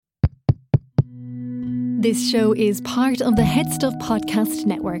This show is part of the Head Stuff Podcast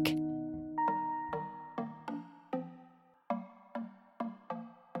Network.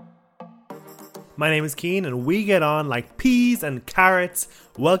 My name is Cian and we get on like peas and carrots.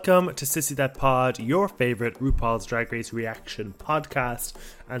 Welcome to Sissy That Pod, your favourite RuPaul's Drag Race reaction podcast.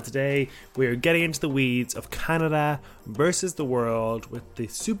 And today we're getting into the weeds of Canada versus the world with the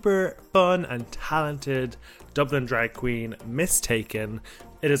super fun and talented Dublin drag queen, Mistaken.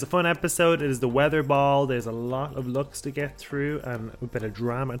 It is a fun episode. It is the weather ball. There's a lot of looks to get through and a bit of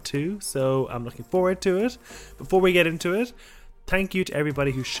drama too. So I'm looking forward to it. Before we get into it, thank you to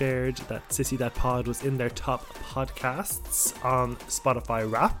everybody who shared that Sissy That Pod was in their top podcasts on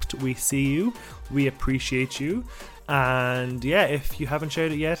Spotify Wrapped. We see you. We appreciate you. And yeah, if you haven't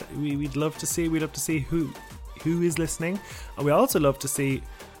shared it yet, we'd love to see. We'd love to see who is listening. And we also love to see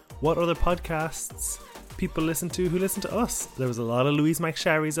what other podcasts people listen to who listen to us. There was a lot of Louise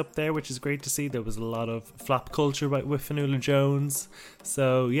McSharry's up there, which is great to see. There was a lot of flop culture with Fionnuala Jones.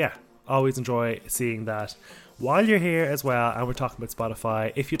 So yeah, always enjoy seeing that. While you're here as well, and we're talking about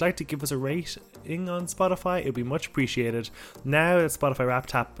Spotify, if you'd like to give us a rating on Spotify, it would be much appreciated. Now that Spotify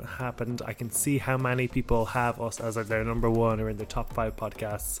Wrapped happened, I can see how many people have us as their number one or in their top 5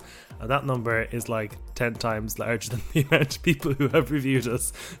 podcasts, and that number is like 10 times larger than the amount of people who have reviewed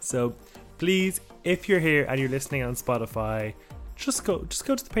us. So please, if you're here and you're listening on Spotify, just go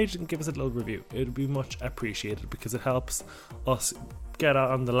to the page and give us a little review. It would be much appreciated because it helps us get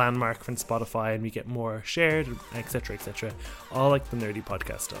out on the landmark from Spotify and we get more shared, etc, etc, all like the nerdy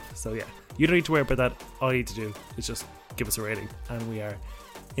podcast stuff. So yeah, you don't need to worry about that. All you need to do is just give us a rating and we are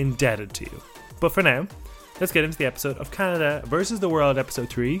indebted to you. But for now, let's get into the episode of Canada versus the World, episode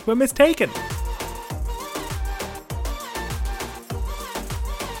 3 with Mistaken.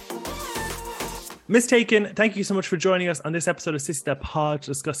 Mistaken, thank you so much for joining us on this episode of Sissy That Pod to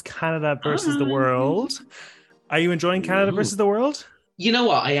discuss Canada versus the world. Are you enjoying Canada versus the world? You know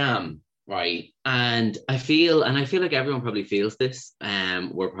what, I am, right? And I feel like everyone probably feels this.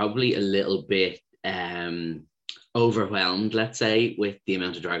 We're probably a little bit overwhelmed, let's say, with the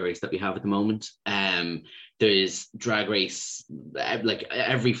amount of Drag Race that we have at the moment. There's Drag Race, like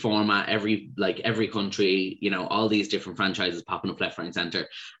every format, every country, you know, all these different franchises popping up left, right, and center.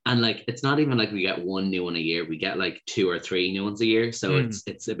 And like, it's not even like we get one new one a year. We get like 2 or 3 new ones a year. So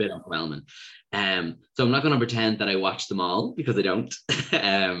it's a bit overwhelming. So I'm not going to pretend that I watch them all because I don't.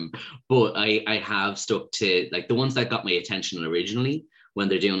 But I have stuck to like the ones that got my attention originally when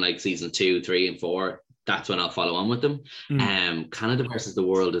they're doing like season 2, 3, and 4. That's when I'll follow on with them. Canada versus the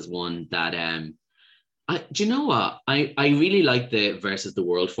world is one that do you know what? I really like the versus the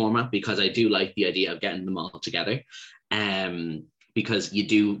world format because I do like the idea of getting them all together. Because you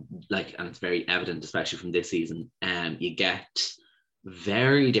do like, and it's very evident, especially from this season, you get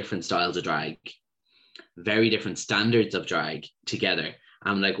very different styles of drag, very different standards of drag together.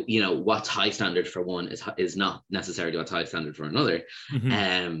 I'm like, you know, what's high standard for one is not necessarily what's high standard for another.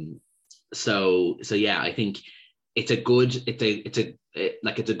 So yeah, I think it's a good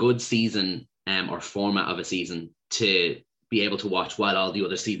season or format of a season to be able to watch while all the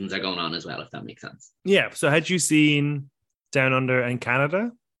other seasons are going on as well, if that makes sense. Yeah. So had you seen Down Under and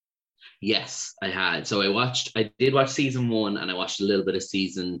Canada? Yes, I had. So I did watch season 1 and I watched a little bit of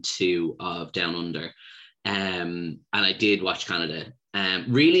season 2 of Down Under. And I did watch Canada.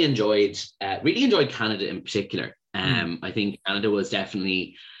 Really enjoyed Canada in particular. I think Canada was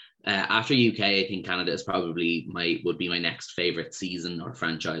definitely after UK, I think Canada is probably would be my next favorite season or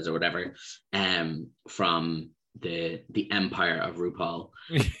franchise or whatever from the empire of RuPaul.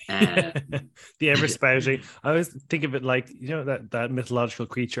 The ever spouting. I always think of it like, you know, that mythological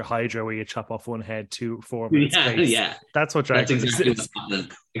creature Hydra where you chop off one head to form its face. Yeah, that's what drag race exactly is.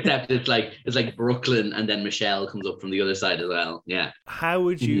 Except it's like Brooklyn and then Michelle comes up from the other side as well. Yeah. How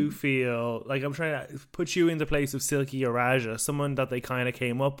would you feel? Like, I'm trying to put you in the place of Silky or Raja, someone that they kind of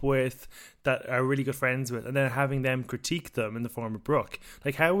came up with, that are really good friends with, and then having them critique them in the form of Brooke.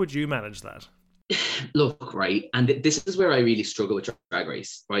 Like, how would you manage that? Look, right, and this is where I really struggle with Drag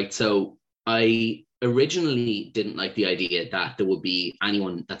Race, right? So I originally didn't like the idea that there would be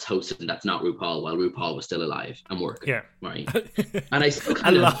anyone that's hosted that's not RuPaul while RuPaul was still alive and working. Yeah, right. And I still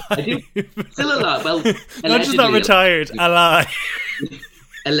I do still alive. Well, not just not retired, alive.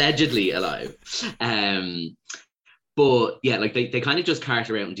 Allegedly alive. But yeah, like they kind of just cart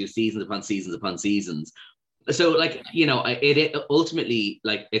around and do seasons upon seasons upon seasons. So like, you know, it ultimately,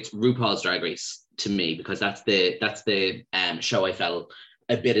 like, it's RuPaul's Drag Race to me because that's the show I fell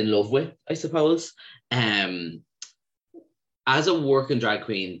a bit in love with, I suppose. As a working drag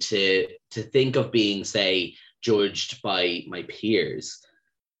queen, to think of being, say, judged by my peers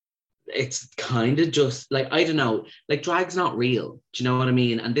it's kind of just like, I don't know, like drag's not real. Do you know what I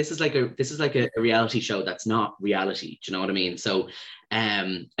mean? And this is like a reality show that's not reality. Do you know what I mean? So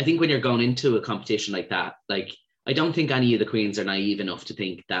I think when you're going into a competition like that, like I don't think any of the queens are naive enough to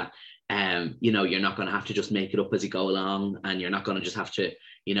think that you're not going to have to just make it up as you go along, and you're not going to just have to,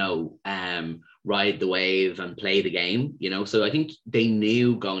 ride the wave and play the game, So I think they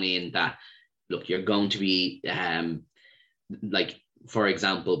knew going in that, look, you're going to be like, for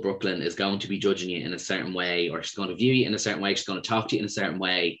example, Brooklyn is going to be judging you in a certain way, or she's going to view you in a certain way, she's going to talk to you in a certain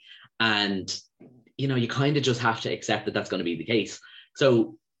way. And, you kind of just have to accept that that's going to be the case.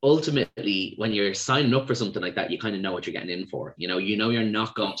 So ultimately, when you're signing up for something like that, you kind of know what you're getting in for. You're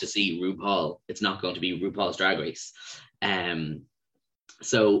not going to see RuPaul. It's not going to be RuPaul's Drag Race.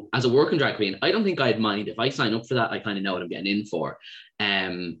 So as a working drag queen, I don't think I'd mind if I sign up for that. I kind of know what I'm getting in for.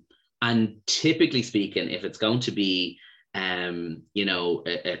 And typically speaking, if it's going to be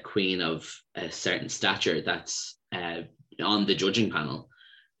a queen of a certain stature that's on the judging panel,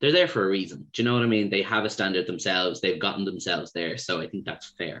 they're there for a reason. Do you know what I mean? They have a standard themselves. They've gotten themselves there. So I think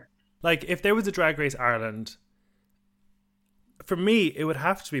that's fair. Like, if there was a Drag Race Ireland, for me, it would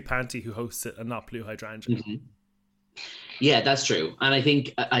have to be Panty who hosts it and not Blue Hydrangea. Mm-hmm. Yeah, that's true. And I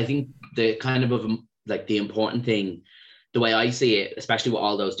think the kind of like the important thing, the way I see it, especially with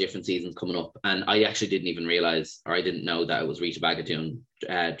all those different seasons coming up, and I actually didn't even realize, or I didn't know that it was Rita Baga doing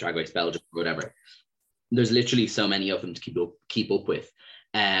Drag Race Belgium or whatever. There's literally so many of them to keep up with.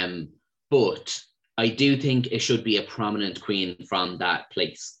 But I do think it should be a prominent queen from that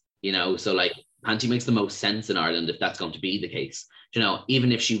place, so like Panty makes the most sense in Ireland if that's going to be the case.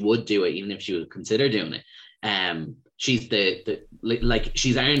 Even if she would do it, even if she would consider doing it, she's like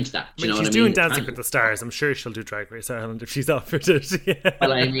she's earned that. She's doing Dancing with the Stars. I'm sure she'll do Drag Race Ireland if she's offered it. Yeah.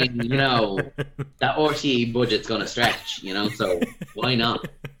 Well, I mean, that RTE budget's going to stretch, so why not?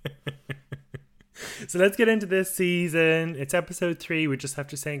 So let's get into this season. It's episode 3. We just have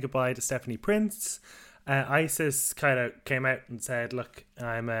to say goodbye to Stephanie Prince. Isis kind of came out and said, look,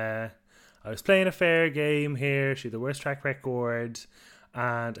 I was playing a fair game here. She had the worst track record,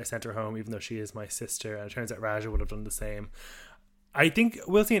 and I sent her home, even though she is my sister. And it turns out Raja would have done the same. I think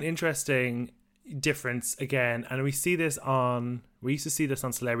we'll see an interesting difference again. And we used to see this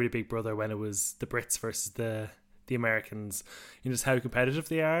on Celebrity Big Brother when it was the Brits versus the Americans, just how competitive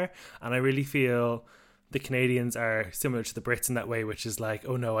they are. And I really feel the Canadians are similar to the Brits in that way, which is like,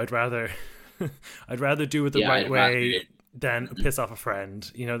 oh no, I'd rather do it the right way than piss off a friend,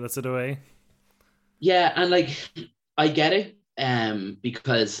 that sort of way. Yeah, and like I get it,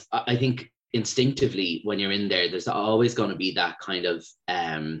 because I think instinctively when you're in there, there's always going to be that kind of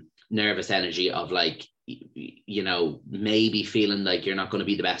nervous energy of like, maybe feeling like you're not going to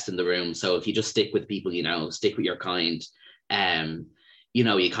be the best in the room. So if you just stick with people, stick with your kind,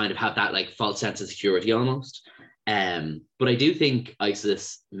 you kind of have that like false sense of security almost. But I do think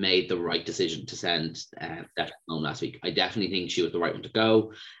Isis made the right decision to send Stephanie home last week. I definitely think she was the right one to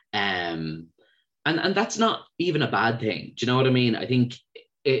go. And that's not even a bad thing. Do you know what I mean? I think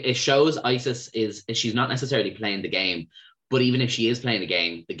it shows Isis she's not necessarily playing the game, but even if she is playing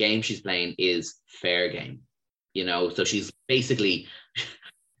the game she's playing is fair game, so she's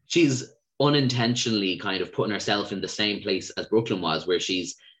unintentionally kind of putting herself in the same place as Brooklyn was, where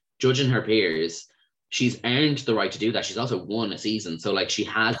she's judging her peers. She's earned the right to do that. She's also won a season, so like she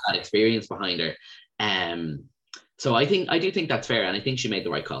has that experience behind her. So I do think that's fair, and I think she made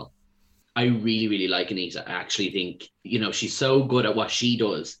the right call. I really, really like Anita. I actually think, she's so good at what she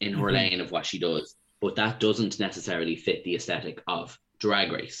does in her lane of what she does, but that doesn't necessarily fit the aesthetic of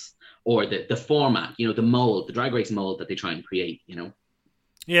Drag Race or the format, the mold, the Drag Race mold that they try and create,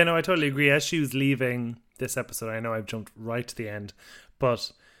 Yeah, no, I totally agree. As she was leaving this episode, I know I've jumped right to the end,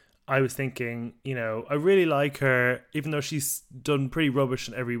 but I was thinking, I really like her, even though she's done pretty rubbish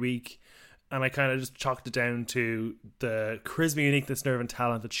in every week. And I kind of just chalked it down to the charisma, uniqueness, nerve, and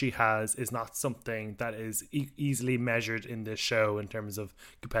talent that she has is not something that is easily measured in this show in terms of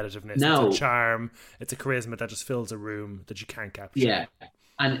competitiveness. No. It's a charm, it's a charisma that just fills a room that you can't capture. Yeah.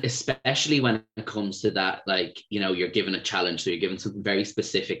 And especially when it comes to that, like, you're given a challenge, so you're given something very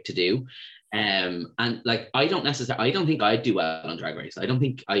specific to do. And like, I don't think I'd do well on Drag Race. I don't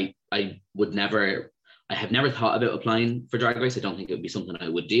think I have never thought about applying for Drag Race. I don't think it would be something I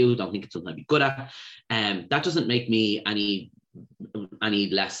would do. I don't think it's something I'd be good at. That doesn't make me any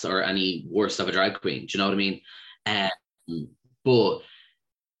less or any worse of a drag queen. Do you know what I mean? But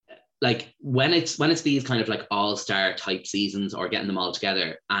like when it's these kind of like all-star type seasons or getting them all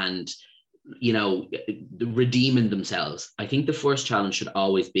together and, redeeming themselves, I think the first challenge should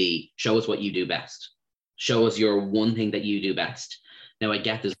always be show us what you do best. Show us your one thing that you do best. Now I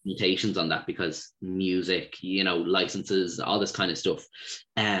get there's limitations on that because music, licenses, all this kind of stuff.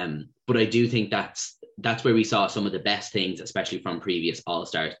 But I do think that's where we saw some of the best things, especially from previous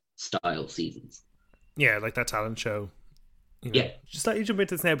All-Star style seasons. Yeah, like that talent show. Yeah. Just let you jump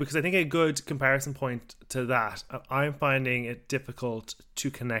into this now, because I think a good comparison point to that, I'm finding it difficult to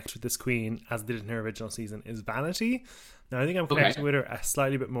connect with this queen as they did in her original season, is Vanity. Now I think I'm connecting with her a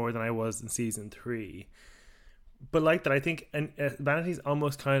slightly bit more than I was in season 3. But like that, I think Vanity's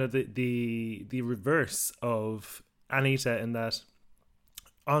almost kind of the reverse of Anita, in that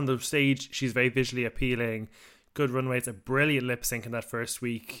on the stage she's very visually appealing, good runways, a brilliant lip sync in that first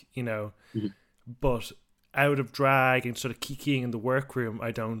week, but out of drag and sort of kikiing in the workroom,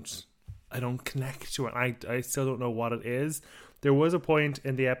 I don't connect to it. I still don't know what it is. There was a point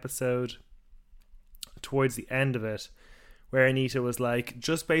in the episode towards the end of it where Anita was like,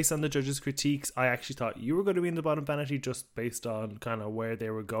 just based on the judges' critiques, I actually thought you were going to be in the bottom, Vanity, just based on kind of where they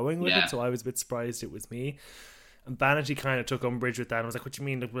were going with it. So I was a bit surprised it was me. And Vanity kind of took umbrage with that and was like, what do you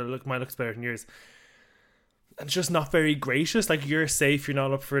mean? Look, mine looks better than yours. And it's just not very gracious. Like, you're safe, you're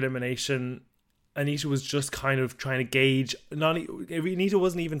not up for elimination. Anita was just kind of trying to gauge. Anita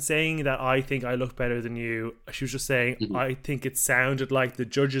wasn't even saying that I think I look better than you. She was just saying, I think it sounded like the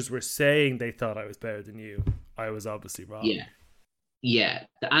judges were saying they thought I was better than you. I was obviously wrong. Yeah.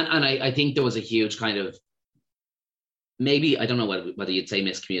 And I think there was a huge kind of, maybe, I don't know whether you'd say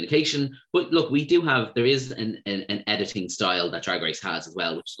miscommunication, but look, there is an editing style that Drag Race has as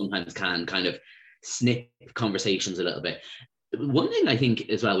well, which sometimes can kind of snip conversations a little bit. One thing I think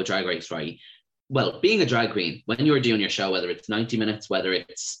as well with Drag Race, right? Well, being a drag queen, when you're doing your show, whether it's 90 minutes, whether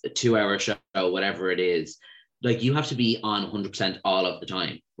it's a 2-hour show, whatever it is, like, you have to be on 100% all of the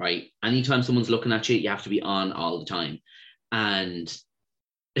time, right? Anytime someone's looking at you, you have to be on all the time. And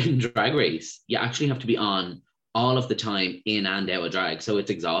in Drag Race, you actually have to be on all of the time, in and out of drag. So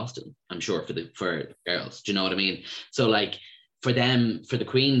it's exhausting, I'm sure, for girls. Do you know what I mean? So like, for them, for the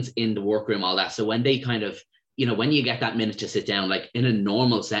queens in the workroom, all that. So when they kind of, when you get that minute to sit down, like in a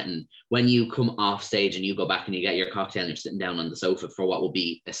normal setting, when you come off stage and you go back and you get your cocktail and you're sitting down on the sofa for what will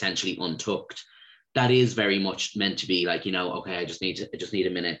be essentially untucked, that is very much meant to be like, okay, I just need a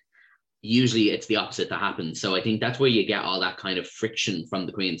minute. Usually it's the opposite that happens. So I think that's where you get all that kind of friction from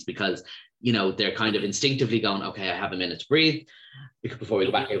the queens, because, they're kind of instinctively going, okay, I have a minute to breathe before we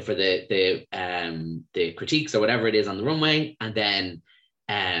go back out for the critiques or whatever it is on the runway. And then,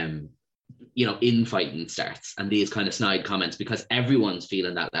 infighting starts, and these kind of snide comments, because everyone's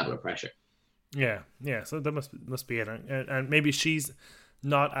feeling that level of pressure. Yeah. So that must be it. And maybe she's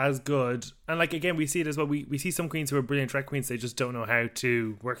not as good. And like, again, we see it as well. We see some queens who are brilliant drag queens, they just don't know how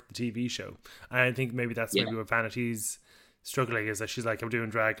to work the TV show. And I think maybe that's maybe what Vanity's struggling, is that she's like, I'm doing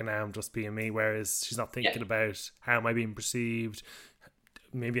drag and now I'm just being me, whereas she's not thinking about how am I being perceived.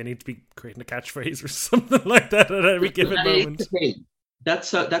 Maybe I need to be creating a catchphrase or something like that at every given moment. That's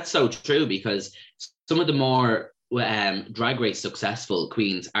so true, because some of the more Drag Race successful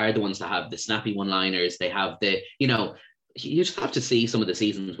queens are the ones that have the snappy one-liners. They have you just have to see some of the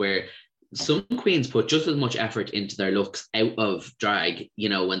seasons where some queens put just as much effort into their looks out of drag.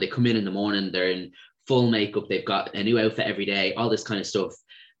 When they come in the morning, they're in full makeup, they've got a new outfit every day, all this kind of stuff.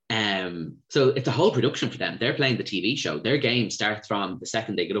 So it's a whole production for them. They're playing the TV show. Their game starts from the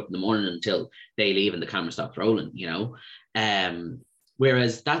second they get up in the morning until they leave and the camera stops rolling,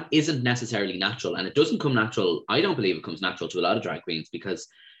 whereas that isn't necessarily natural, and it doesn't come natural. I don't believe it comes natural to a lot of drag queens, because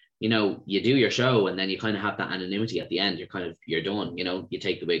you do your show and then you kind of have that anonymity at the end. You're done, you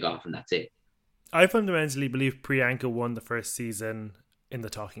take the wig off and that's it. I fundamentally believe Priyanka won the first season in the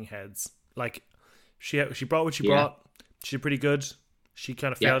Talking Heads. Like, she brought what she brought. She's pretty good. She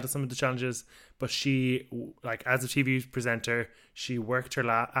kind of failed at some of the challenges, but she, like, as a TV presenter, she worked her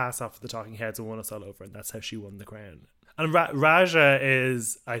ass off at the Talking Heads and won us all over, and that's how she won the crown. And Raja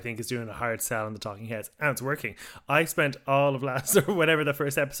is doing a hard sell on the Talking Heads, and it's working. I spent all of last, or whatever the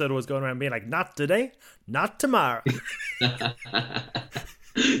first episode was, going around being like, not today, not tomorrow.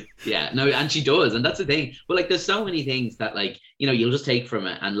 Yeah, no, and she does, and that's the thing. But like, there's so many things that, like, you'll just take from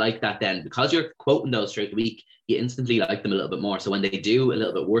it, and like that, then because you're quoting those throughout the week, you instantly like them a little bit more. So when they do a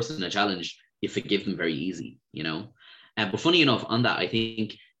little bit worse than a challenge, you forgive them very easy, But funny enough, on that, I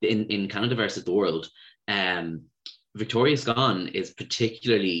think in Canada versus the World, Victoria Scone is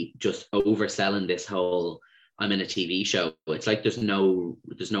particularly just overselling this whole I'm in a TV show. It's like there's no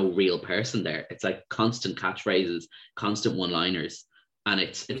real person there. It's like constant catchphrases, constant one-liners, and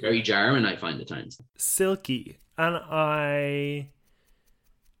it's very jarring, I find, at times. Silky. And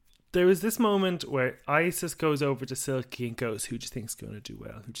there was this moment where Isis goes over to Silky and goes, who do you think's going to do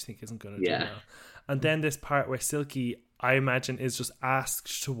well? Who do you think isn't going to do well? And then this part where Silky, I imagine, is just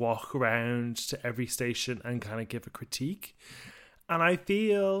asked to walk around to every station and kind of give a critique. And I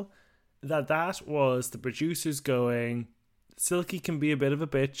feel that was the producers going, Silky can be a bit of a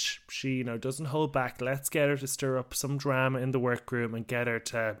bitch. She, doesn't hold back. Let's get her to stir up some drama in the workroom and get her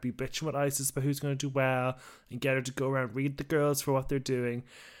to be bitching with Isis about who's going to do well and get her to go around, read the girls for what they're doing.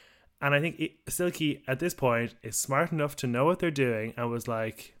 And I think Silky, at this point, is smart enough to know what they're doing and was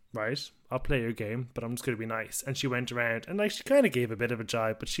like, right, I'll play your game, but I'm just going to be nice. And she went around and she kind of gave a bit of a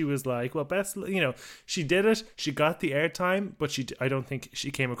jibe, but she was like, well, she did it. She got the airtime, but I don't think she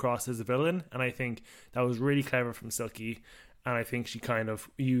came across as a villain. And I think that was really clever from Silky. And I think she kind of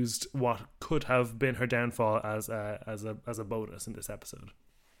used what could have been her downfall as a bonus in this episode.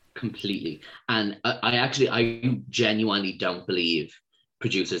 Completely. And I genuinely don't believe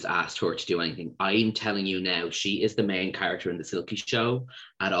producers asked her to do anything. I'm telling you now, she is the main character in the Silky show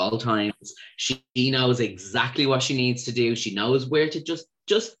at all times. She knows exactly what she needs to do. She knows where to just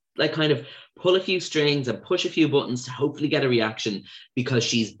like kind of pull a few strings and push a few buttons to hopefully get a reaction, because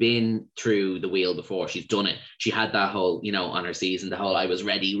she's been through the wheel before. She's done it. She had that whole, on her season, the whole I was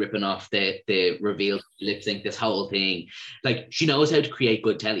ready, ripping off the reveal lip sync, this whole thing. Like, she knows how to create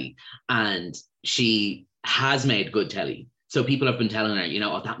good telly, and she has made good telly. So people have been telling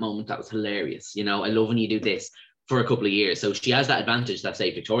her, at that moment, that was hilarious. I love when you do this, for a couple of years. So she has that advantage that,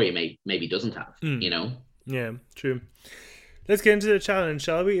 say, Victoria maybe doesn't have, Yeah, true. Let's get into the challenge,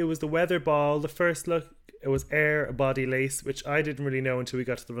 shall we? It was the weather ball. The first look, it was air, a body lace, which I didn't really know until we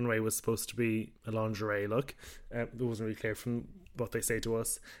got to the runway was supposed to be a lingerie look. It wasn't really clear from what they say to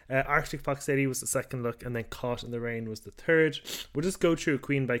us. Arctic Fox Lady was the second look, and then Caught in the Rain was the third. We'll just go through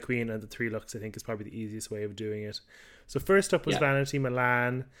queen by queen, and the three looks I think is probably the easiest way of doing it. So first up was Vanity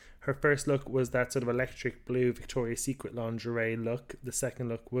Milan. Her first look was that sort of electric blue Victoria's Secret lingerie look. The second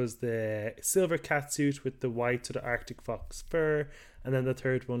look was the silver catsuit with the white sort of Arctic Fox fur. And then the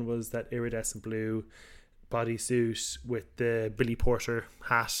third one was that iridescent blue bodysuit with the Billy Porter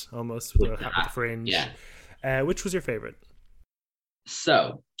hat, almost, with the fringe. Yeah. Which was your favourite?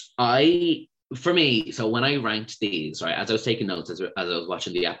 So, when I ranked these, right, as I was taking notes, as I was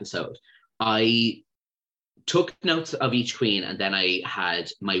watching the episode, I took notes of each queen, and then I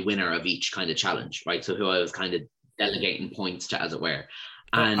had my winner of each kind of challenge, right? So who I was kind of delegating points to, as it were.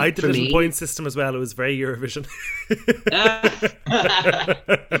 And I did a point system as well. It was very Eurovision. But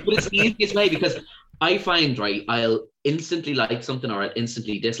it's the easiest way, because I find, right, I'll instantly like something or I'll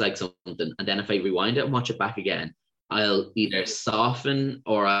instantly dislike something, and then if I rewind it and watch it back again, I'll either soften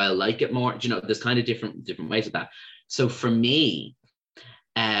or I'll like it more. There's kind of different ways of that. So for me,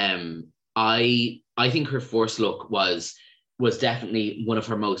 I think her first look was definitely one of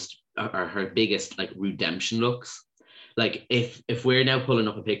her biggest like redemption looks. Like, if we're now pulling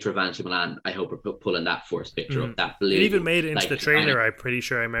up a picture of Vanity Milan, I hope we're pulling that first picture up, that blue. It even made it into the trailer. I'm pretty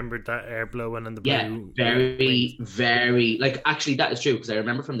sure I remembered that air blowing and the blue. Yeah, very, very, like, actually that is true, because I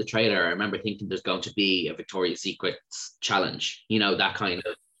remember from the trailer, I remember thinking there's going to be a Victoria's Secret challenge, that kind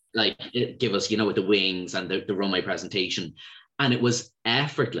of, like, give us, with the wings and the runway presentation. And it was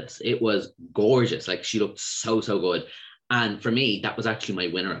effortless. It was gorgeous. Like, she looked so, so good. And for me, that was actually my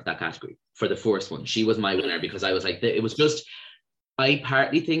winner of that category for the first one. She was my winner, because I was like, it was just, I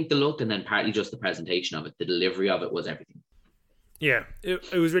partly think the look, and then partly just the presentation of it. The delivery of it was everything. Yeah,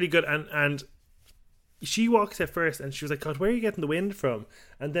 it was really good. And she walks at first and she was like, God, where are you getting the wind from?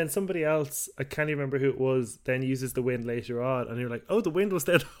 And then somebody else, I can't even remember who it was, then uses the wind later on. And you're like, oh, the wind was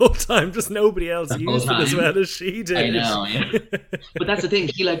there the whole time. Just nobody else used it as well as she did. I know, yeah. But that's the thing.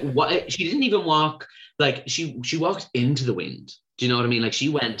 She didn't even walk, like, she walked into the wind. Do you know what I mean? Like, she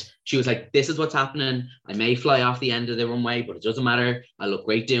was like, this is what's happening. I may fly off the end of the runway, but it doesn't matter. I look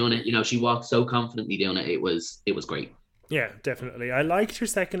great doing it. She walked so confidently doing it. It was great. Yeah, definitely. I liked her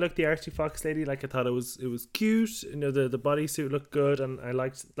second look, the Arctic Fox Lady. Like, I thought it was cute. The bodysuit looked good, and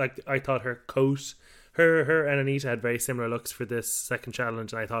I thought her coat, her and Anita had very similar looks for this second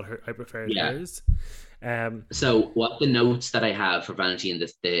challenge, and I preferred hers. So what the notes that I have for Vanity in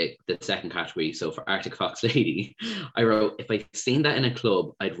this the second category, so for Arctic Fox Lady, I wrote, if I'd seen that in a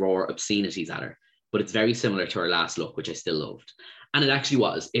club, I'd roar obscenities at her. But it's very similar to her last look, which I still loved. And it actually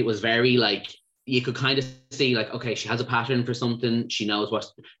was. It was very, like, you could kind of see, like, okay, she has a pattern for something. She knows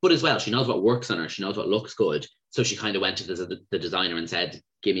but as well, she knows what works on her. She knows what looks good. So she kind of went to the designer and said,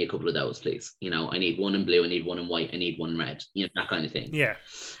 give me a couple of those, please. I need one in blue, I need one in white, I need one in red. That kind of thing. Yeah.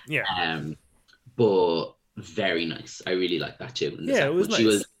 But very nice. I really like that too. Yeah, it was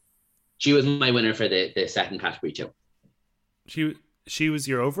nice. She was my winner for the second category too. She was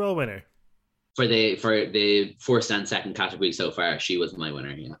your overall winner? For the first and second category so far, she was my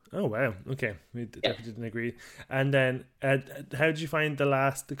winner. Yeah. Oh wow. Okay, we definitely didn't agree. And then, how did you find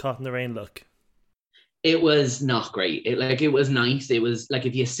the Caught in the Rain look? It was not great. It was nice. It was like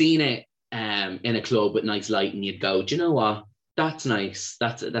if you seen it in a club with nice lighting, you'd go, do you know what? That's nice.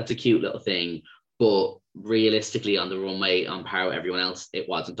 That's a cute little thing. But realistically, on the runway, on par with everyone else, it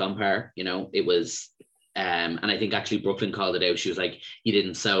wasn't on par. You know, it was. And I think actually Brooklyn called it out. She was like, "You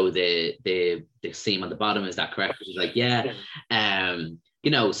didn't sew the seam on the bottom. Is that correct?" She was like, "Yeah."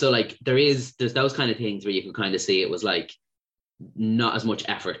 You know, so like there's those kind of things where you can kind of see it was like not as much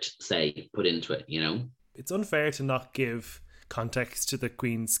effort, say, put into it. You know, it's unfair to not give context to the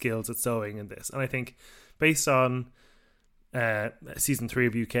Queen's skills at sewing in this, and I think based on season 3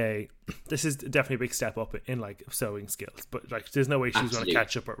 of UK, this is definitely a big step up in like sewing skills. But like, there's no way she's going to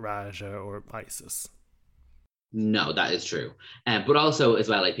catch up with Raja or Isis. No, that is true. But also as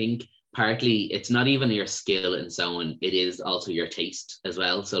well, I think partly it's not even your skill in sewing, it is also your taste as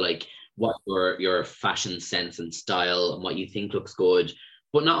well. So like what your fashion sense and style and what you think looks good,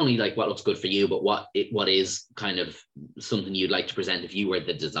 but not only like what looks good for you, but what is kind of something you'd like to present if you were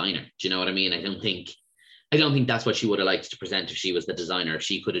the designer. Do you know what I mean? I don't think that's what she would have liked to present if she was the designer. If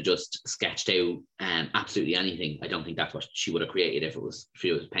she could have just sketched out absolutely anything, I don't think that's what she would have created if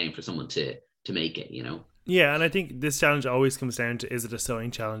she was paying for someone to make it, you know? Yeah, and I think this challenge always comes down to, is it a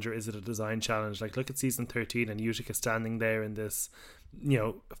sewing challenge or is it a design challenge? Like, look at season 13 and Utica standing there in this, you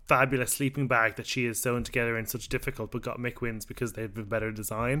know, fabulous sleeping bag that she has sewn together in such difficult, but got Mick wins because they have a better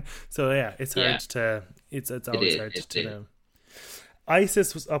design. So yeah, it's hard to, it's always hard to know.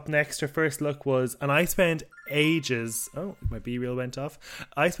 Isis was up next. Her first look was, and I spent ages, my B-reel went off.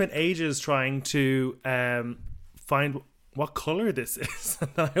 I spent ages trying to find what colour this is. And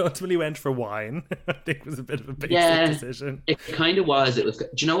I ultimately went for wine. I think it was a bit of a basic decision. It kind of was. It was. Do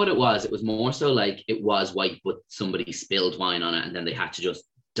you know what it was? It was more so like it was white, but somebody spilled wine on it, and then they had to just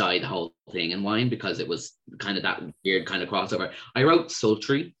dye the whole thing in wine because it was kind of that weird kind of crossover. I wrote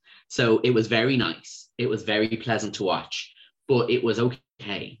sultry, so it was very nice. It was very pleasant to watch, but it was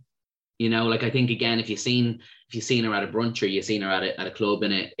okay. You know, like I think again, if you've seen her at a brunch or you've seen her at a club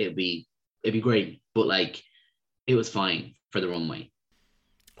in it, it'd be great. But like, it was fine for the runway.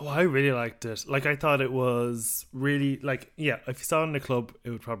 Oh, I really liked it. Like, I thought it was really, like, yeah, if you saw it in a club,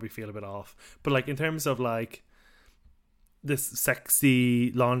 it would probably feel a bit off. But, like, in terms of, like, this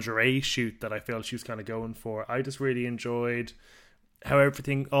sexy lingerie shoot that I felt she was kind of going for, I just really enjoyed how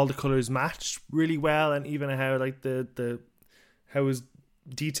everything, all the colours matched really well, and even how, like, how it was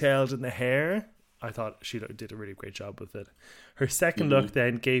detailed in the hair. I thought she did a really great job with it. Her second look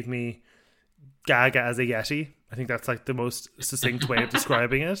then gave me Gaga as a Yeti. I think that's like the most succinct way of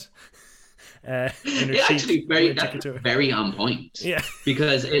describing it. Actually very on point. Yeah,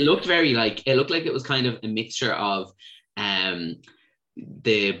 because it looked like it was kind of a mixture of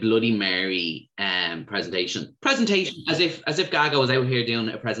the Bloody Mary presentation as if Gaga was out here doing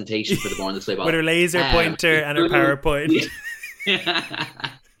a presentation for the Born This Way ball with her laser pointer and her PowerPoint.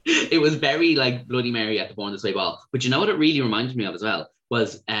 It was very like Bloody Mary at the Born This Way ball. But you know what it really reminded me of as well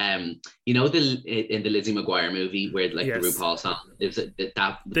was you know in the Lizzie McGuire movie where like the RuPaul song is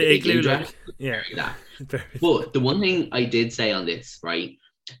the igloo dress. Yeah. But the one thing I did say on this, right,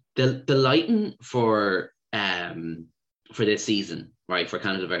 the lighting for this season, right, for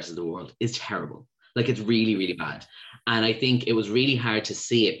Canada versus the World is terrible. Like, it's really, really bad. And I think it was really hard to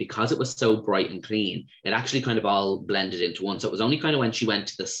see it because it was so bright and clean. It actually kind of all blended into one. So it was only kind of when she went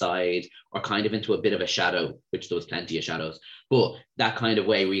to the side or kind of into a bit of a shadow, which there was plenty of shadows, but that kind of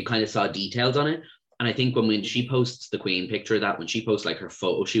way where you kind of saw details on it. And I think when she posts the Queen picture of that, when she posts like her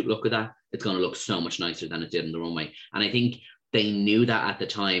photo shoot look at that, it's going to look so much nicer than it did in the runway. And I think they knew that at the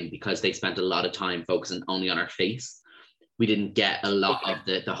time because they spent a lot of time focusing only on her face. We didn't get a lot of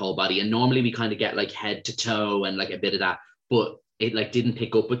the whole body, and normally we kind of get like head to toe and like a bit of that, but it like didn't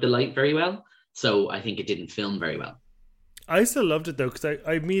pick up with the light very well, so I think it didn't film very well. I still loved it though because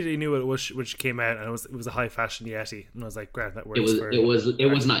I immediately knew it was when she came out, and it was a high fashion Yeti, and I was like, "Grant, that works." It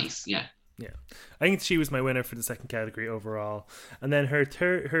was nice, yeah. I think she was my winner for the second category overall, and then her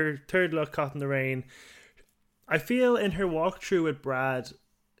third look, Caught in the Rain. I feel in her walkthrough with Brad,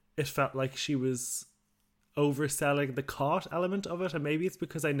 it felt like she was overselling the caught element of it, and maybe it's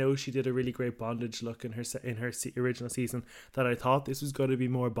because I know she did a really great bondage look in her original season that I thought this was going to be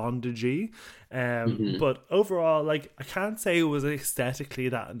more bondagey. But overall, like, I can't say it was aesthetically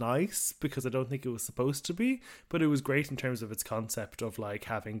that nice because I don't think it was supposed to be, but it was great in terms of its concept of like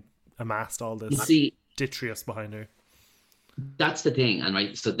having amassed all this detritus behind her. That's the thing, and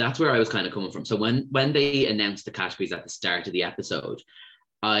right, so that's where I was kind of coming from. So when they announced the categories at the start of the episode,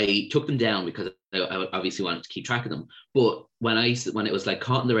 I took them down because I obviously wanted to keep track of them. But when it was like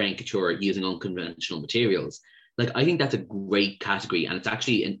caught in the rain couture using unconventional materials, like I think that's a great category, and it's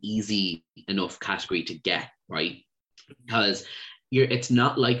actually an easy enough category to get, right? Because it's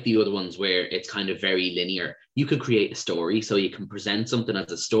not like the other ones where it's kind of very linear. You could create a story, so you can present something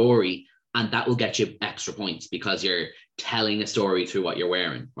as a story, and that will get you extra points because you're telling a story through what you're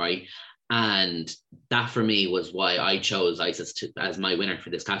wearing, right? And that for me was why I chose Isis as my winner for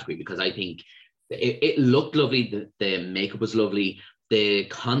this category, because I think it looked lovely, the makeup was lovely, the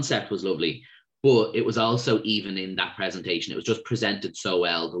concept was lovely, but it was also, even in that presentation, it was just presented so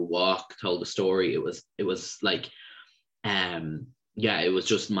well. The walk told the story. It was like, it was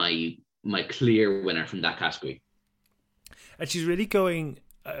just my clear winner from that category. And she's really going,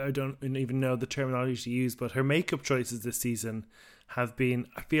 I don't even know the terminology to use, but her makeup choices this season have been,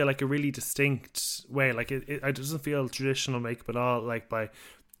 I feel like, a really distinct way. Like it doesn't feel traditional makeup at all, like by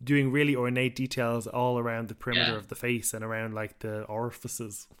doing really ornate details all around the perimeter of the face and around like the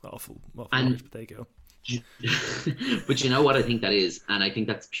orifices. Awful words, but there you go. But you know what I think that is, and I think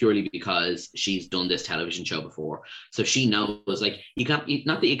that's purely because she's done this television show before, so she knows, like, you can't,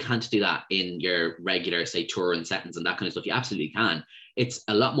 not that you can't do that in your regular, say, tour and settings and that kind of stuff. You absolutely can. It's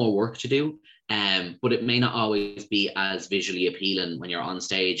a lot more work to do, but it may not always be as visually appealing when you're on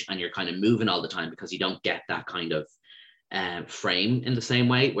stage and you're kind of moving all the time, because you don't get that kind of frame in the same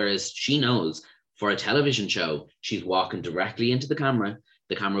way. Whereas she knows, for a television show, she's walking directly into the camera.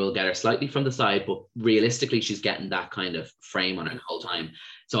 The camera will get her slightly from the side, but realistically, she's getting that kind of frame on her the whole time.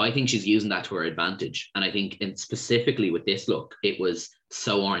 So I think she's using that to her advantage. And I think, specifically with this look, it was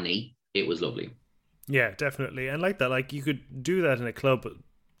so ornate. It was lovely. Yeah, definitely. And like that, like, you could do that in a club, but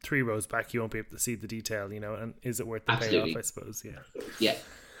 3 rows back, you won't be able to see the detail, you know, and is it worth the payoff, I suppose? Yeah. Yeah.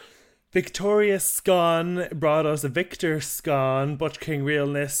 Victoria Scone brought us a Victor Scone, Butch King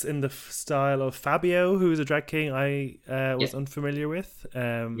realness in the style of Fabio, who's a drag king I was unfamiliar with.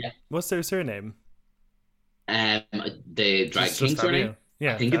 What's their surname? The drag king surname?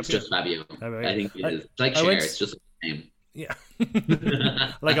 Yeah, I think it's just Fabio. I think it is. It's like Cher, it's just a name. Yeah.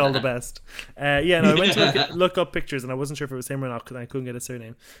 Like all the best. I went to look up pictures and I wasn't sure if it was him or not because I couldn't get a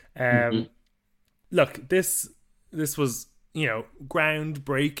surname. Look, this was, you know,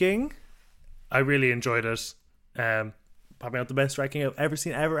 groundbreaking. I really enjoyed it. Probably not the best drag king I've ever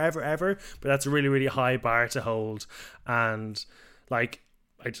seen, ever, but that's a really, really high bar to hold. And like,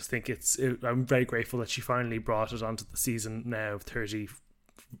 I just think I'm very grateful that she finally brought it onto the season now, 30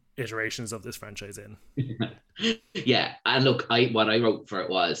 iterations of this franchise in. Yeah, and look, what I wrote for it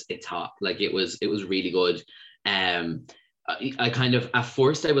was, it's hot. Like, it was really good. I kind of, at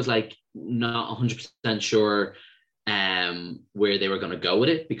first I was like not 100% sure where they were going to go with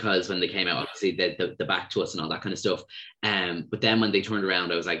it, because when they came out, obviously the back to us and all that kind of stuff, but then when they turned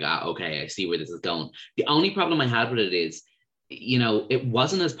around, I was like, okay, I see where this is going. The only problem I had with it is, you know, it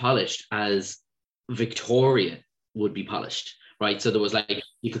wasn't as polished as Victoria would be polished, right? So there was, like,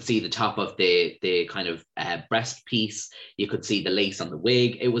 you could see the top of the kind of breast piece, you could see the lace on the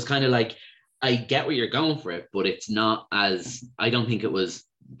wig. It was kind of like, I get where you're going for it, but it's not as, I don't think it was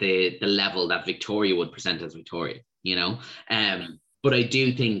the level that Victoria would present as Victoria, you know. But I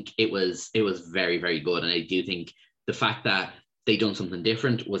do think it was very, very good, and I do think the fact that they done something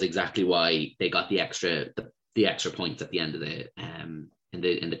different was exactly why they got the extra points at the end of the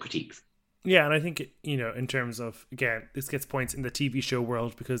in the critiques. Yeah, and I think, you know, in terms of, again, this gets points in the TV show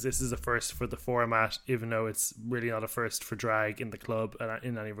world because this is a first for the format, even though it's really not a first for drag in the club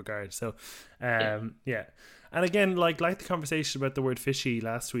in any regard. So, yeah. And again, like the conversation about the word fishy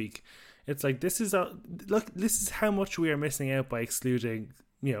last week, it's like, this is how much we are missing out by excluding,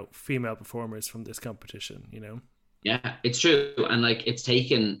 you know, female performers from this competition, you know? Yeah, it's true. And like, it's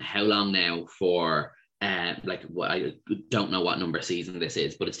taken how long now for, like, I don't know what number season this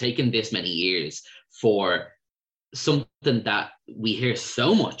is, but it's taken this many years for something that we hear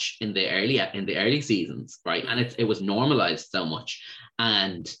so much in the early seasons, right? And it was normalized so much,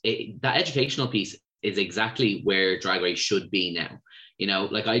 and that educational piece is exactly where Drag Race should be now. You know,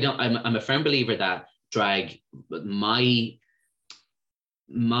 like, I'm a firm believer that drag,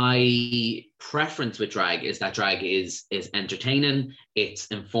 my preference with drag is that drag is entertaining, it's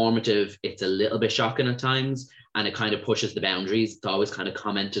informative, it's a little bit shocking at times, and it kind of pushes the boundaries. It's always kind of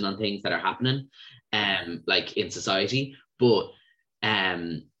commenting on things that are happening like in society. But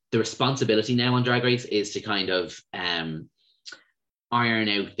the responsibility now on Drag Race is to kind of iron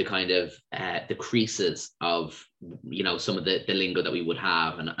out the kind of the creases of, you know, some of the lingo that we would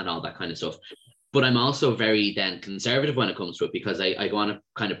have and all that kind of stuff. But I'm also very then conservative when it comes to it, because I want to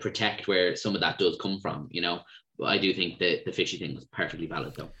kind of protect where some of that does come from, you know. I do think that the fishy thing was perfectly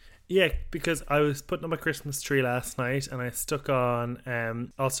valid though. Yeah, because I was putting up my Christmas tree last night and I stuck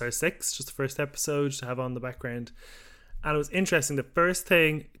on All Star 6, just the first episode to have on the background. And it was interesting. The first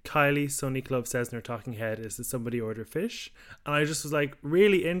thing Kylie Sonique Love says in her talking head is, did somebody order fish? And I just was like,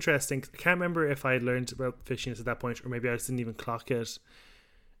 really interesting. I can't remember if I had learned about fishiness at that point, or maybe I just didn't even clock it.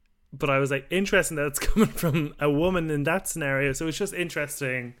 But I was like, interesting that it's coming from a woman in that scenario. So it's just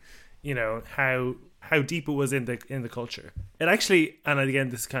interesting, you know, how deep it was in the culture. It actually, and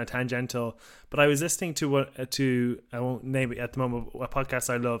again, this is kind of tangential, but I was listening to I won't name it at the moment, a podcast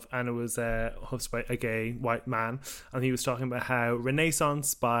I love, and it was hosted by a gay white man, and he was talking about how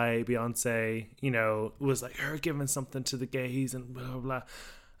Renaissance by Beyonce, you know, was like her giving something to the gays and blah blah blah.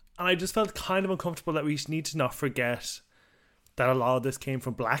 And I just felt kind of uncomfortable that we need to not forget that a lot of this came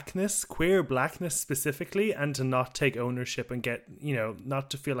from blackness, queer blackness specifically, and to not take ownership and get, you know, not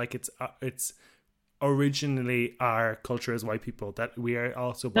to feel like it's originally our culture as white people, that we are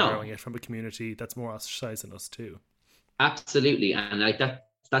also borrowing it from a community that's more ostracized than us too. Absolutely. And like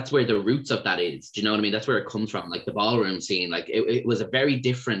that's where the roots of that is. Do you know what I mean? That's where it comes from. Like the ballroom scene, like it was a very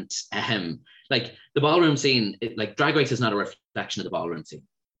different like the ballroom scene, like Drag Race is not a reflection of the ballroom scene.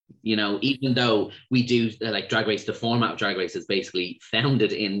 You know, even though we do like Drag Race, the format of Drag Race is basically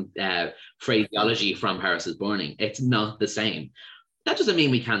founded in phraseology from Paris is Burning. It's not the same. That doesn't mean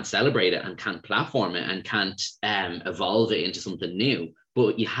we can't celebrate it and can't platform it and can't evolve it into something new.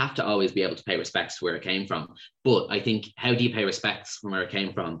 But you have to always be able to pay respects to where it came from. But I think, how do you pay respects from where it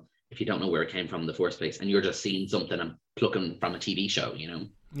came from if you don't know where it came from in the first place and you're just seeing something and plucking from a TV show, you know?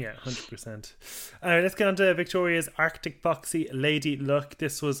 Yeah, 100%. All right, let's get on to Victoria's Arctic Foxy Lady look.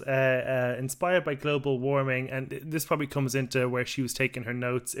 This was inspired by global warming, and this probably comes into where she was taking her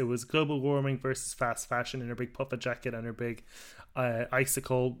notes. It was global warming versus fast fashion in her big puffer jacket and her big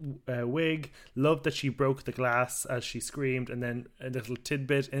icicle wig. Loved that she broke the glass as she screamed, and then a little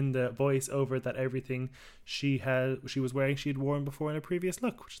tidbit in the voiceover that everything she was wearing she'd worn before in a previous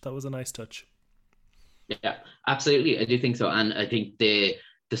look, which I thought was a nice touch. Yeah, absolutely. I do think so. And I think the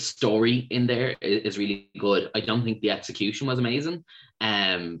story in there is really good. I don't think the execution was amazing.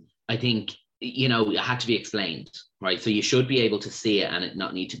 I think, you know, it had to be explained, right? So you should be able to see it and it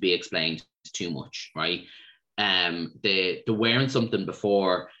not need to be explained too much, right? The wearing something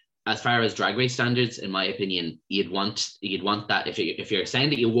before, as far as Drag Race standards, in my opinion, you'd want that if you're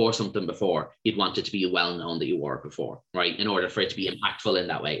saying that you wore something before, you'd want it to be well known that you wore it before, right? In order for it to be impactful in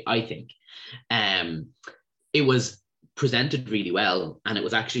that way, I think. It was presented really well and it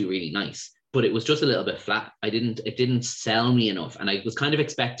was actually really nice, but it was just a little bit flat. It didn't sell me enough, and I was kind of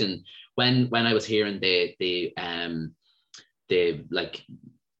expecting when I was hearing the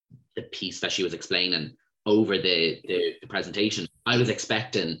piece that she was explaining over the presentation, I was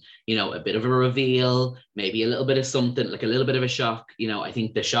expecting, you know, a bit of a reveal, maybe a little bit of something, like a little bit of a shock. You know, I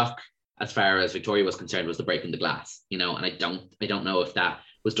think the shock, as far as Victoria was concerned, was the breaking the glass, you know, and I don't know if that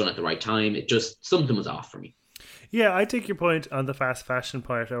was done at the right time. It just, something was off for me. Yeah, I take your point on the fast fashion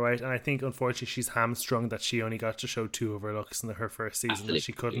part, all right. And I think, unfortunately, she's hamstrung that she only got to show 2 of her looks in her first season. Absolutely. That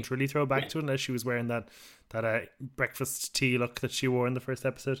she couldn't really throw back to unless she was wearing that breakfast tea look that she wore in the first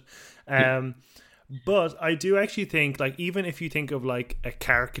episode. But I do actually think, like, even if you think of like a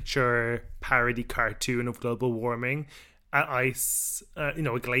caricature parody cartoon of global warming, at ice, you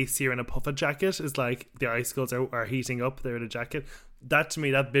know, a glacier and a puffer jacket is like the icicles are heating up. They're in a jacket. That, to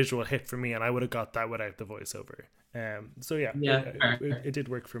me, that visual hit for me, and I would have got that without the voiceover. So yeah, it did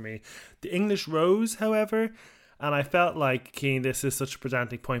work for me. The English Rose, however, and I felt like, Keane, this is such a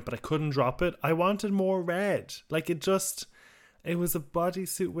pedantic point, but I couldn't drop it. I wanted more red. Like, it was a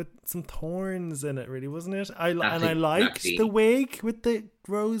bodysuit with some thorns in it, really, wasn't it? I liked the wig with the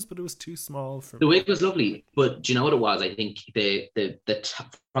rose, but it was too small for me. The wig was lovely, but do you know what it was? I think the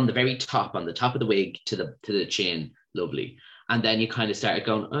top, from the very top, on the top of the wig to the chin, lovely. And then you kind of started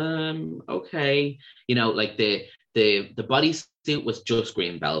going, okay, you know, like the bodysuit was just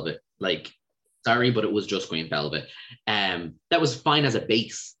green velvet. Like, sorry, but it was just green velvet. That was fine as a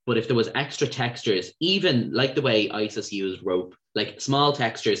base, but if there was extra textures, even like the way Isis used rope, like small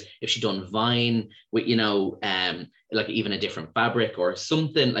textures, if she'd done vine with, you know, like even a different fabric or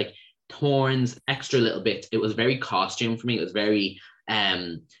something, like thorns, extra little bit, it was very costume for me. It was very,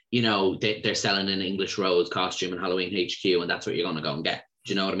 you know, they're selling an English Rose costume in Halloween HQ, and that's what you're going to go and get.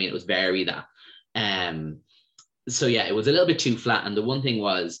 Do you know what I mean? It was very that. So yeah, it was a little bit too flat. And the one thing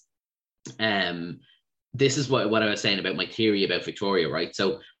was, this is what I was saying about my theory about Victoria, right?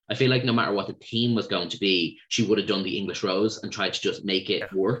 So I feel like no matter what the theme was going to be, she would have done the English Rose and tried to just make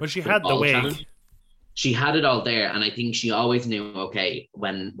it work. Well, she had the wig. Challenge. She had it all there, and I think she always knew, okay,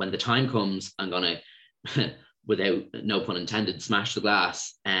 when the time comes, I'm gonna without no pun intended, smash the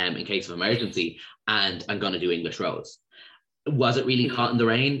glass in case of emergency, and I'm going to do English rose. Was it really caught in the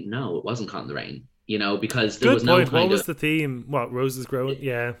rain? No, it wasn't caught in the rain. Because there was Good no point. What kind was of. the theme? What, roses growing?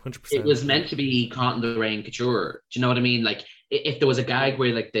 Yeah, It 100%. was meant to be caught in the rain couture. Do you know what I mean? Like if there was a gag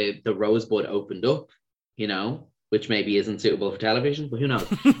where like the rosebud opened up, which maybe isn't suitable for television, but who knows?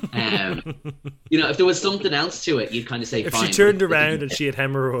 If there was something else to it, you'd kind of say if fine. she turned around and she had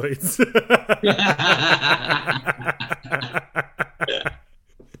hemorrhoids.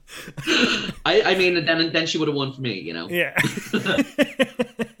 I mean, then she would have won for me, Yeah.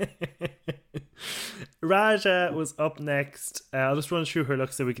 Raja was up next. I'll just run through her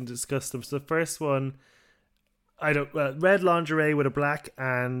looks so we can discuss them. So the first one, red lingerie with a black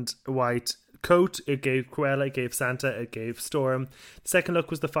and white coat. It gave Cruella, it gave Santa, it gave Storm. The second look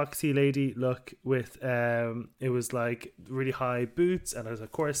was the Foxy Lady look with it was like really high boots and there's a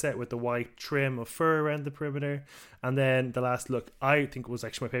corset with the white trim of fur around the perimeter. And then the last look, I think was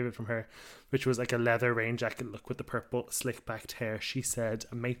actually my favorite from her, which was like a leather rain jacket look with the purple slick backed hair. She said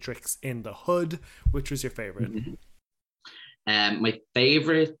a Matrix in the hood. Which was your favorite? My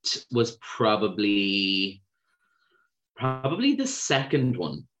favorite was probably the second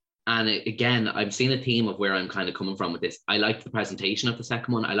one. And again, I've seen a theme of where I'm kind of coming from with this. I liked the presentation of the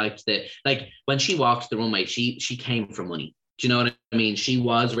second one. I liked when she walked the runway, she came from money. Do you know what I mean? She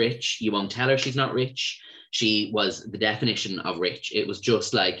was rich. You won't tell her she's not rich. She was the definition of rich. It was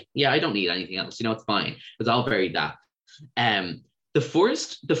just like, yeah, I don't need anything else. It's fine. It's all buried that. The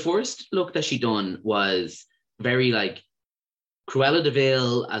first look that she done was very like Cruella de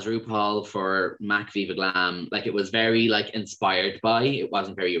Vil as RuPaul for Mac Viva Glam. Like it was very like inspired by. It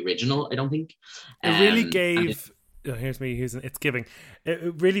wasn't very original, I don't think. It really gave. Here's me using it's giving.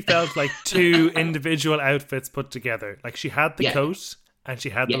 It really felt like two individual outfits put together. Like she had the coat and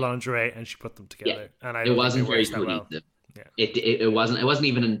she had the lingerie and she put them together. And I it wasn't very cohesive. Well. Yeah. It wasn't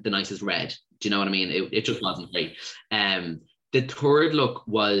even the nicest red. Do you know what I mean? It just wasn't great. The third look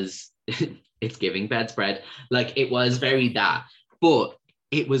was it's giving bedspread. Like it was very that, but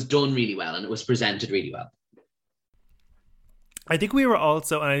it was done really well and it was presented really well. I think we were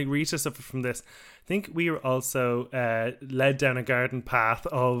also, and I Rita suffered from this, I think we were also led down a garden path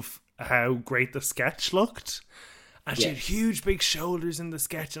of how great the sketch looked. And she had huge big shoulders in the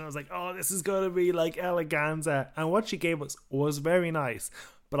sketch and I was like, oh, this is going to be like eleganza. And what she gave us was very nice,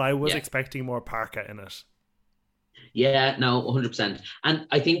 but I was expecting more parka in it. Yeah, no, 100%. And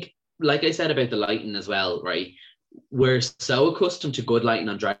I think, like I said about the lighting as well, right? We're so accustomed to good lighting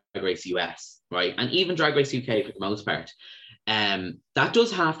on Drag Race US, right? And even Drag Race UK for the most part. That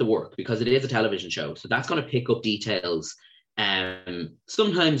does half the work because it is a television show. So that's going to pick up details,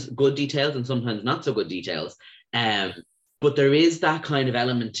 sometimes good details and sometimes not so good details. But there is that kind of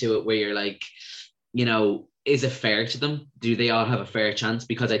element to it where you're like, is it fair to them? Do they all have a fair chance?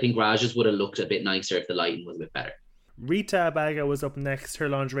 Because I think Raja's would have looked a bit nicer if the lighting was a bit better. Rita Baga was up next. Her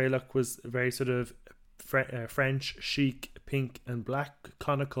lingerie look was very sort of French chic pink and black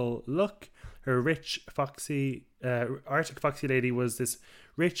conical look. Her rich foxy Arctic Foxy Lady was this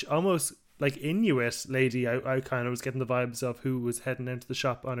rich, almost like Inuit lady. I kind of was getting the vibes of who was heading into the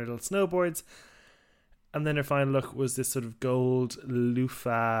shop on her little snowboards. And then her final look was this sort of gold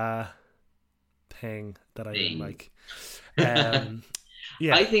loofah thing that I didn't like. I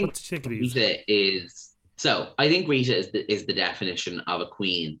think Rita is the definition of a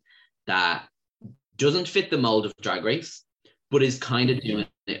queen that doesn't fit the mold of Drag Race, but is kind of doing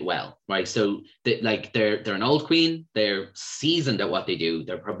it well, right? So they're an old queen, they're seasoned at what they do.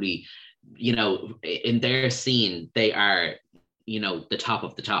 They're probably, in their scene, they are, the top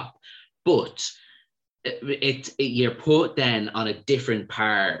of the top. But you're put then on a different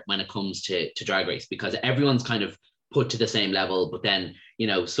par when it comes to Drag Race because everyone's kind of put to the same level, but then,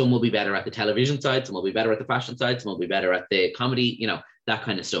 some will be better at the television side, some will be better at the fashion side, some will be better at the comedy, that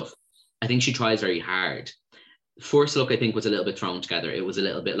kind of stuff. I think she tries very hard. First look, I think, was a little bit thrown together. It was a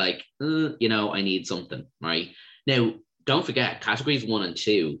little bit like, I need something, right? Now, don't forget, categories 1 and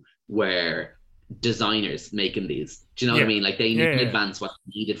 2 were designers making these. Do you know what I mean? Like, they knew in advance what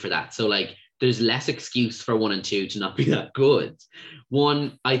needed for that. So, like, there's less excuse for 1 and 2 to not be that good.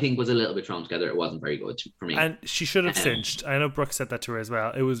 1, I think, was a little bit thrown together. It wasn't very good for me. And she should have cinched. I know Brooke said that to her as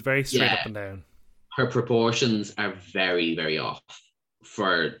well. It was very straight up and down. Her proportions are very, very off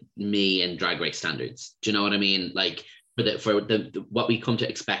for me in Drag Race standards. Do you know what I mean? Like for the what we come to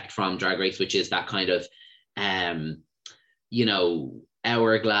expect from Drag Race, which is that kind of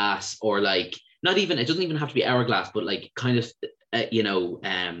hourglass, or like not even, it doesn't even have to be hourglass, but like kind of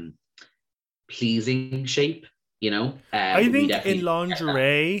pleasing shape. I we think definitely in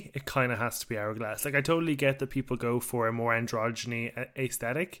lingerie, it kind of has to be hourglass. Like, I totally get that people go for a more androgyny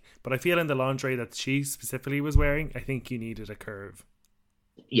aesthetic, but I feel in the lingerie that she specifically was wearing, I think you needed a curve.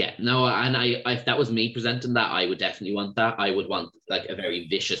 Yeah, no, and if that was me presenting that, I would definitely want that. I would want like a very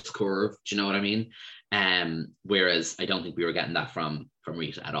vicious curve. Do you know what I mean? Whereas I don't think we were getting that from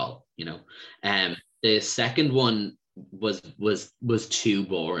Rita at all. The second one was too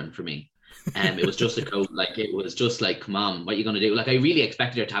boring for me. It was just a coat, like it was just like, come on, what are you gonna do? Like I really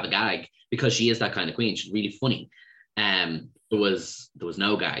expected her to have a gag because she is that kind of queen. She's really funny. There was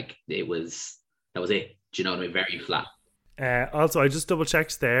no gag. That was it. Do you know what I mean? Very flat. Also, I just double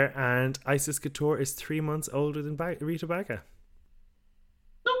checked there, and Isis Couture is 3 months older than Rita Baga.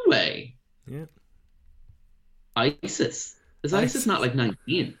 No way. Yeah. Isis not like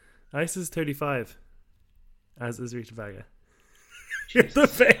 19? Isis is 35, as is Rita Baga. Your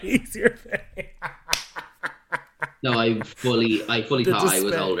face. No, I fully thought I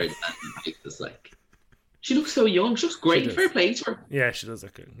was older than Isis. Like, she looks so young. She looks great. Fair play to her. Yeah, she does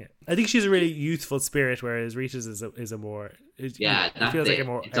look good. Yeah, I think she's a really youthful spirit, whereas Rita's is a more. It feels like a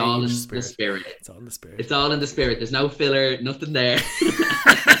more. It's all in spirit. the spirit. It's all in the spirit. It's all in the spirit. There's no filler. Nothing there.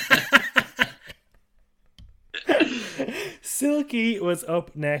 Silky was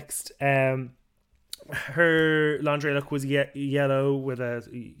up next. Her lingerie look was yellow with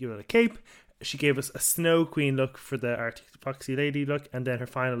a cape. She gave us a Snow Queen look for the Arctic Foxy Lady look, and then her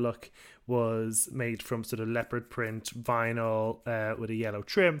final look was made from sort of leopard print vinyl with a yellow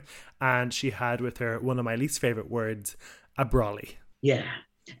trim, and she had with her one of my least favourite words, a brolly. Yeah.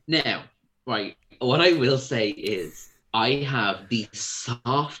 Now, right, what I will say is I have the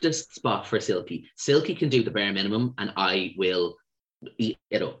softest spot for Silky. Silky can do the bare minimum and I will eat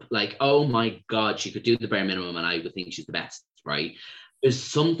it up. Like, oh my God, she could do the bare minimum and I would think she's the best, right? There's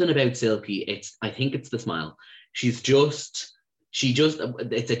something about Silky. I think it's the smile. It's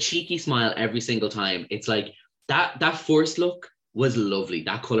a cheeky smile every single time. It's like that first look was lovely.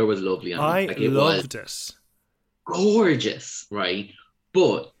 That color was lovely. I loved it. Gorgeous, right?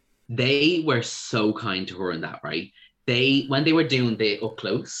 But they were so kind to her in that, right? When they were doing the up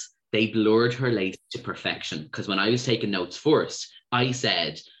close, they blurred her lace to perfection. Because when I was taking notes first, I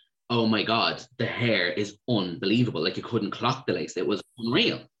said, oh my God, the hair is unbelievable. Like you couldn't clock the lace. It was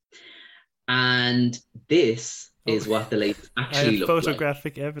unreal. And this is what the lace actually looked like.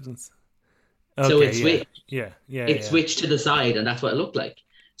 Photographic evidence. Okay, so it switched. Yeah. It switched to the side and that's what it looked like.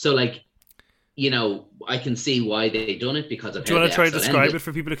 So like, I can see why they done it because of. Do you want to try to describe it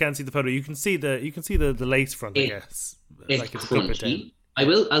for people who can't see the photo? You can see the lace front, I guess. It's like it's crunchy.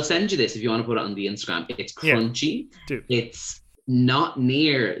 I'll send you this if you want to put it on the Instagram. It's crunchy. Yeah, it's not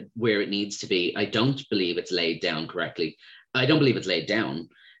near where it needs to be. I don't believe it's laid down correctly. I don't believe it's laid down.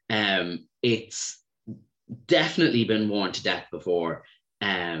 It's definitely been worn to death before.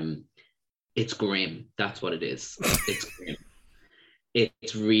 It's grim. That's what it is. It's grim.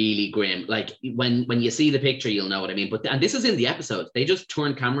 It's really grim. Like when you see the picture, you'll know what I mean. And this is in the episode. They just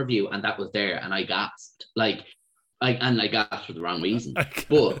turned camera view and that was there, and I gasped. I gasped for the wrong reason.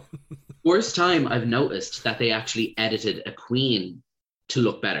 But first time I've noticed that they actually edited a queen to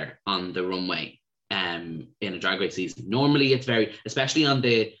look better on the runway in a Drag Race season. Normally it's very, especially on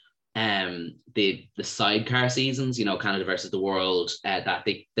the sidecar seasons, Canada versus the world, that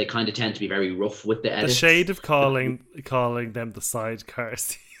they kind of tend to be very rough with the edits. The shade of calling them the sidecar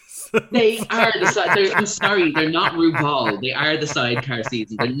season. They are the side. I'm sorry, they're not RuPaul. They are the sidecar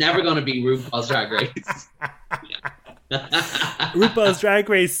season. They're never going to be RuPaul's Drag Race. RuPaul's Drag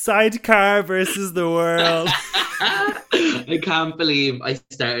Race sidecar versus the world. I can't believe I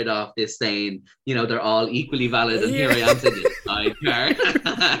started off this saying, they're all equally valid, and here I am saying sidecar.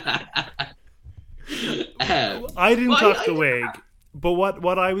 I didn't clock the wig, but what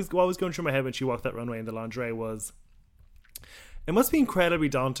was going through my head when she walked that runway in the lingerie was, it must be incredibly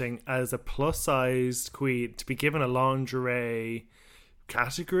daunting as a plus-sized queen to be given a lingerie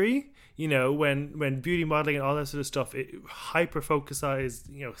category. When beauty modeling and all that sort of stuff, it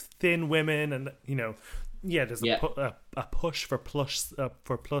hyper-focusized, thin women, and there's a push for plus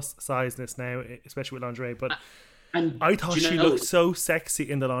sizeness now, especially with lingerie. But I thought she looked so sexy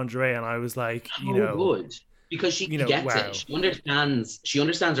in the lingerie, and I was like, good. Because she gets it. She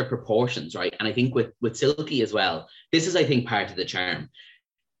understands her proportions, right? And I think with Silky as well, this is, I think, part of the charm.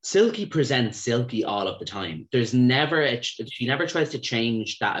 Silky presents Silky all of the time. There's never she never tries to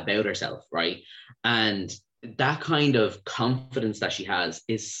change that about herself, right? And that kind of confidence that she has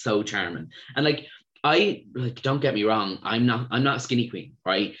is so charming. And don't get me wrong, I'm not a skinny queen,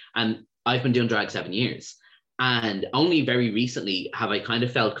 right? And I've been doing drag 7 years. And only very recently have I kind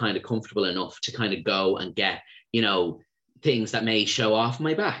of felt kind of comfortable enough to kind of go and get you know, things that may show off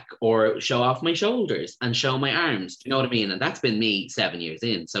my back or show off my shoulders and show my arms. Do you know what I mean? And that's been me 7 years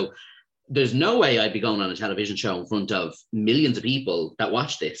in. So there's no way I'd be going on a television show in front of millions of people that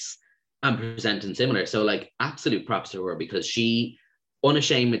watch this and presenting similar. So like absolute props to her, because she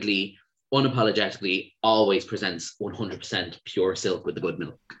unashamedly, unapologetically always presents 100% pure silk with the good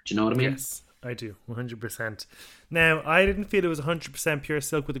milk. Do you know what I mean? Yes, I do, 100%. Now, I didn't feel it was 100% pure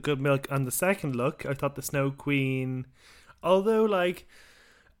silk with the good milk on the second look. I thought the Snow Queen, although like,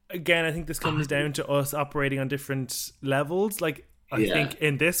 again, I think this comes down to us operating on different levels. Like, I think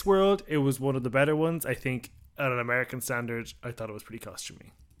in this world, it was one of the better ones. I think at an American standard, I thought it was pretty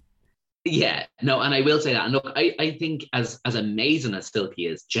costumey. Yeah, no, and I will say that. And look, I think as amazing as Silky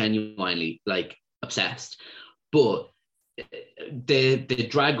is, genuinely like obsessed, but the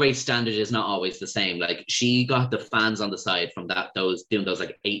Drag Race standard is not always the same. Like she got the fans on the side from those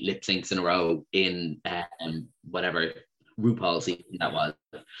like 8 lip syncs in a row in whatever RuPaul season that was.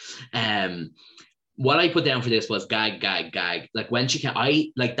 What I put down for this was gag. Like when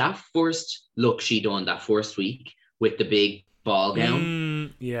I like that first look she done that first week with the big ball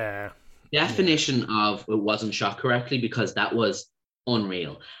gown. Definition of it wasn't shot correctly, because that was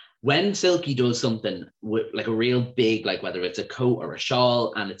unreal. When Silky does something with like a real big, like whether it's a coat or a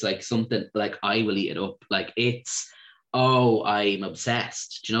shawl, and it's like something like I will eat it up. Like I'm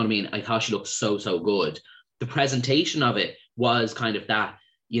obsessed. Do you know what I mean? I thought she looked so good. The presentation of it was kind of that,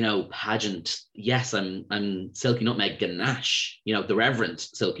 you know, pageant. Yes, I'm Silky Nutmeg Ganache. You know, the Reverend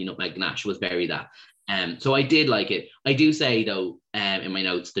Silky Nutmeg Ganache was very that. So I did like it. I do say though, in my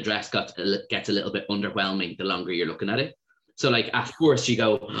notes, the dress gets a little bit underwhelming the longer you're looking at it. So like at first you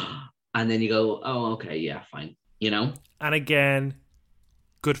go, and then you go, oh, okay, yeah, fine, you know? And again,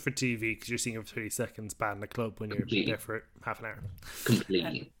 good for TV, because you're seeing it for 30 seconds, bad in the club when you're there for half an hour.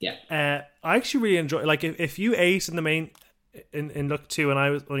 Completely, yeah. I actually really enjoy, like if you ate in the main, in look 2 and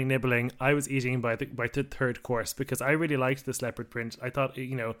I was only nibbling, I was eating by the third course, because I really liked this leopard print. I thought,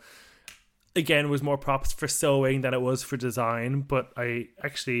 you know, again, was more props for sewing than it was for design, but I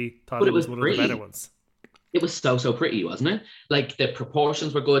actually thought it was one of the better ones. It was so pretty, wasn't it? Like the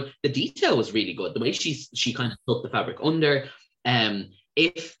proportions were good. The detail was really good. The way she kind of took the fabric under.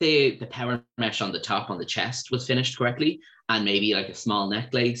 If the power mesh on the top on the chest was finished correctly, and maybe like a small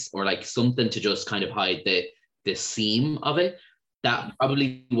necklace or like something to just kind of hide the seam of it, that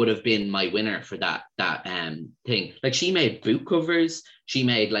probably would have been my winner for that thing. Like she made boot covers. She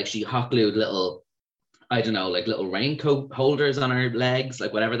made she hot glued little, I don't know, like little raincoat holders on her legs,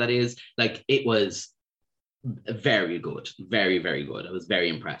 like whatever that is. Like it was very good, very good. I was very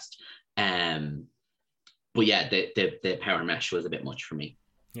impressed. But yeah, the power mesh was a bit much for me.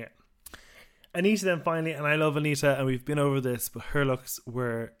 Yeah. Anita then finally, and I love Anita, and we've been over this, but her looks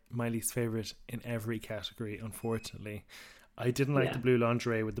were my least favourite in every category, unfortunately. I didn't like the blue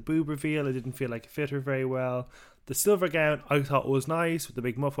lingerie with the boob reveal. I didn't feel like it fit her very well. The silver gown I thought was nice with the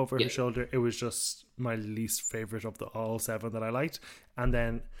big muff over her shoulder. It was just my least favourite of the all 7 that I liked. And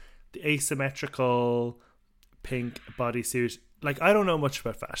then the asymmetrical pink bodysuit. Like, I don't know much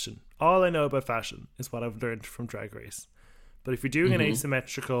about fashion. All I know about fashion is what I've learned from Drag Race. But if you're doing an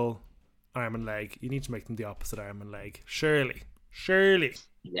asymmetrical arm and leg, you need to make them the opposite arm and leg. Surely.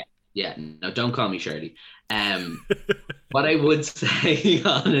 Yeah, no, don't call me Shirley. What I would say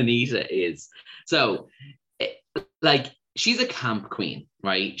on Anita is, so, like, she's a camp queen,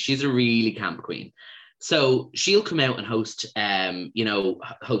 right? She's a really camp queen. So she'll come out and host,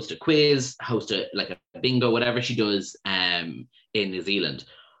 host a quiz, host a bingo, whatever she does in New Zealand.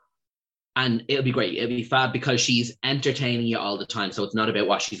 And it'll be great. It'll be fab because she's entertaining you all the time. So it's not about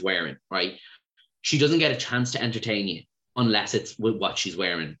what she's wearing, right? She doesn't get a chance to entertain you unless it's with what she's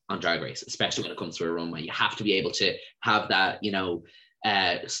wearing on Drag Race, especially when it comes to a runway. You have to be able to have that,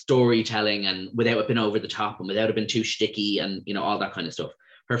 storytelling, and without it being over the top and without it being too sticky and, all that kind of stuff.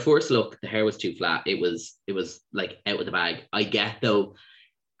 Her first look, the hair was too flat. It was like out of the bag. I get though,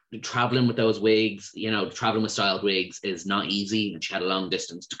 traveling with those wigs, traveling with styled wigs is not easy, and she had a long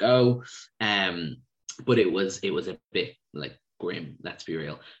distance to go. But it was a bit like grim, let's be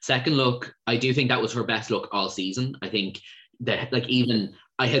real. Second look, I do think that was her best look all season. I think that even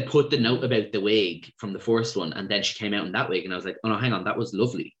I had put the note about the wig from the first one, and then she came out in that wig and I was like, oh no, hang on, that was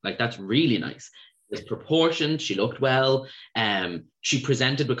lovely. Like, that's really nice. It was proportioned, she looked well, she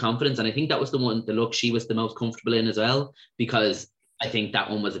presented with confidence, and I think that was the look she was the most comfortable in as well, because I think that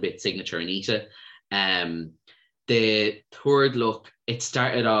one was a bit signature Anita. The third look, it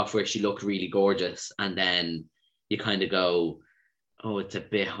started off where she looked really gorgeous, and then you kind of go, oh, it's a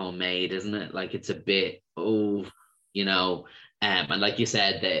bit homemade, isn't it? Like, it's a bit, And like you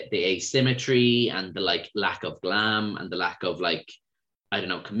said, the asymmetry and the like lack of glam and the lack of like, I don't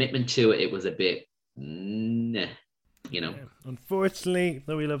know, commitment to it, it was a bit, you know. Yeah. Unfortunately,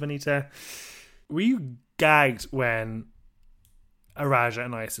 though we love Anita, were you gagged when Araja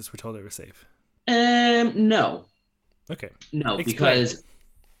and Isis were told they were safe? No. Okay. No, Explain. because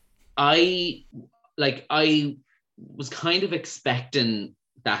I was kind of expecting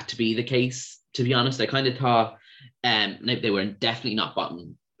that to be the case, to be honest. I kind of thought they were definitely not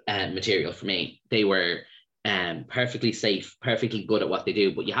bottom material for me. They were perfectly safe, perfectly good at what they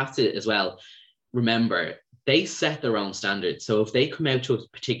do. But you have to as well remember, they set their own standards. So if they come out to a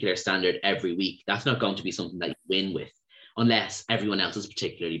particular standard every week, that's not going to be something that you win with unless everyone else is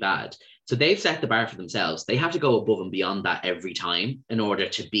particularly bad. So they've set the bar for themselves. They have to go above and beyond that every time in order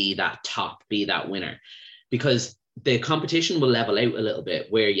to be that top, be that winner. Because the competition will level out a little bit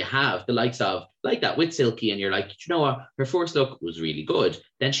where you have the likes of, like that with Silky, and you're like, you know what, her first look was really good.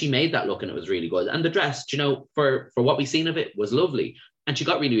 Then she made that look and it was really good. And the dress, you know, for what we've seen of it was lovely. And she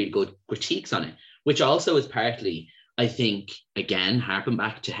got really, really good critiques on it, which also is partly, I think, again, harping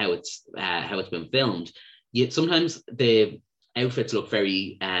back to how it's been filmed. Sometimes the outfits look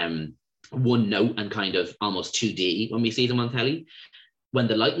very one note and kind of almost 2D when we see them on telly. When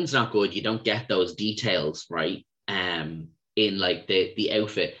the lighting's not good, you don't get those details, right? In like the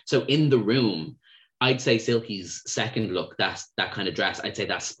outfit. So in the room, I'd say Silky's second look, that kind of dress, I'd say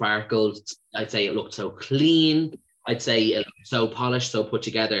that sparkled. I'd say it looked so clean. I'd say it looked so polished, so put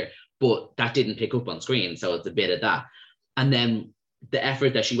together, but that didn't pick up on screen. So it's a bit of that. And then the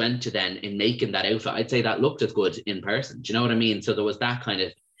effort that she went to then in making that outfit, I'd say that looked as good in person. Do you know what I mean? So there was that kind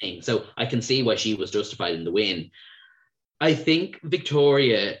of thing. So I can see why she was justified in the win. I think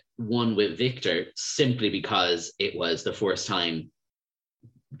Victoria won with Victor simply because it was the first time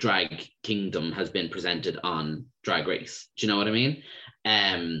Drag Kingdom has been presented on Drag Race. Do you know what I mean?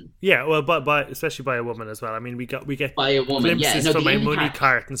 Yeah, well, but especially by a woman as well. I mean, we get by a woman, glimpses from my money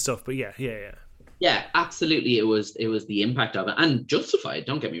cart and stuff, but yeah. Yeah, absolutely. It was the impact of it, and justified.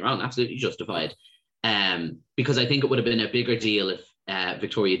 Don't get me wrong, absolutely justified. Because I think it would have been a bigger deal if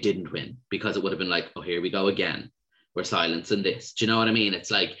Victoria didn't win, because it would have been like, oh, here we go again. We're silencing this. Do you know what I mean? It's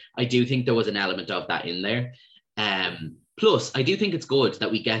like, I do think there was an element of that in there. Plus, I do think it's good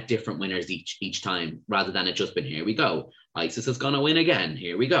that we get different winners each time, rather than it just been, here we go. Isis is going to win again.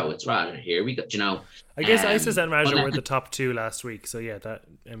 Here we go. It's Raja. Here we go. Do you know? I guess Isis and Raja were the top two last week. So yeah, that,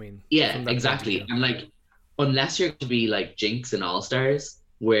 I mean. Yeah, exactly. And like, unless you're to be like Jinx and All Stars,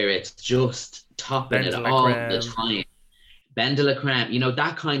 where it's just topping it all the time. Ben de la Creme, you know,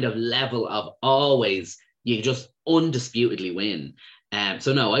 that kind of level of always, you just undisputedly win.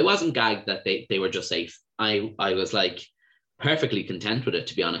 So no, I wasn't gagged that they were just safe. I was like perfectly content with it,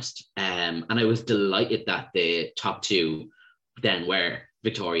 to be honest. And I was delighted that the top two then were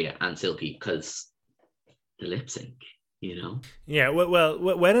Victoria and Silky, because the lip sync, you know? Yeah, well,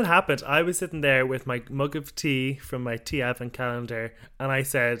 when it happened, I was sitting there with my mug of tea from my tea advent calendar, and I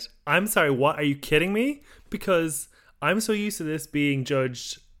said, I'm sorry, what, are you kidding me? Because I'm so used to this being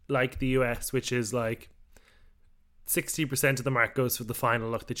judged like the US, which is like 60% of the mark goes for the final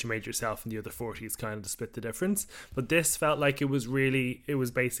look that you made yourself, and the other 40 is kind of to split the difference. But this felt like it was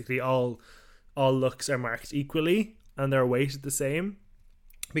basically all looks are marked equally and they're weighted the same,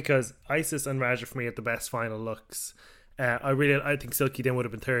 because Isis and Raja for me had the best final looks. I think Silky then would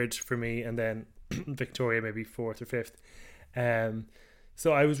have been third for me, and then Victoria maybe fourth or fifth.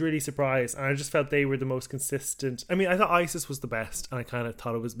 So I was really surprised, and I just felt they were the most consistent. I mean, I thought Isis was the best, and I kind of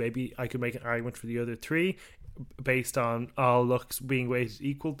thought it was, maybe I could make an argument for the other three based on all looks being weighted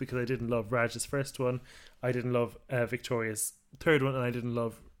equal, because I didn't love Raja's first one, I didn't love Victoria's third one, and I didn't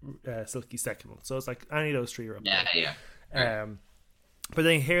love Silky's second one. So it's like, any of those three are up. Yeah. But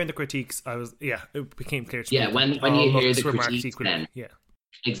then hearing the critiques, it became clear to me. Yeah, when you hear the critiques, then, yeah,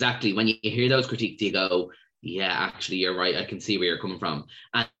 exactly. When you hear those critiques, you go, yeah, actually, you're right. I can see where you're coming from.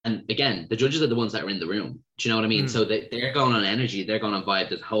 And again, the judges are the ones that are in the room. Do you know what I mean? So they're going on energy. They're going on vibe.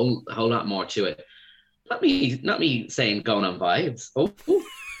 There's a whole lot more to it. Not me saying going on vibes. Oh, who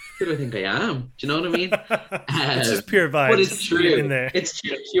do I think I am? Do you know what I mean? It's just pure vibes. But it's true. In there. It's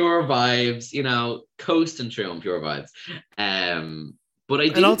pure vibes. You know, coasting through on pure vibes. But I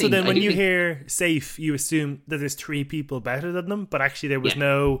do. And also, then when you hear safe, you assume that there's three people better than them, but actually there was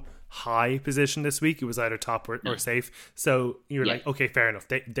no high position this week. It was either top or safe. So you're like, okay, fair enough.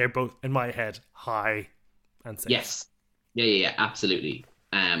 They're both, in my head, high and safe. Yes. Yeah, absolutely.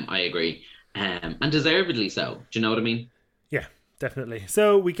 I agree. And deservedly so. Do you know what I mean? Yeah, definitely.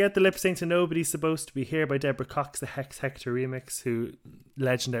 So we get the lip sync to Nobody's Supposed to Be Here by Deborah Cox, the Hex Hector remix, who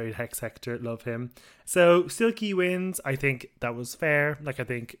legendary Hex Hector, love him. So Silky wins. I think that was fair. Like, I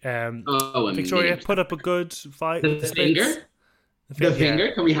think Victoria put up a good fight. The finger? The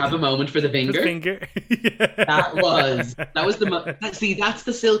finger? Can we have a moment for the finger? The finger. That was that's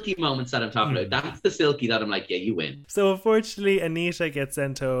the Silky moments that I'm talking about. That's the Silky that I'm like, yeah, you win. So unfortunately, Anita gets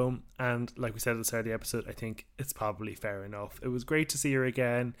sent home, and like we said at the start of the episode, I think it's probably fair enough. It was great to see her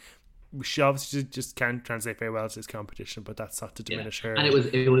again. She obviously just can't translate very well to this competition, but that's not to diminish her. And it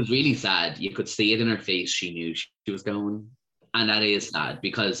was really sad. You could see it in her face. She knew she was going, and that is sad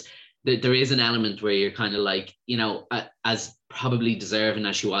because there is an element where you're kind of like, you know, as probably deserving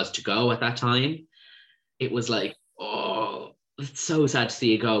as she was to go at that time, it was like, oh, it's so sad to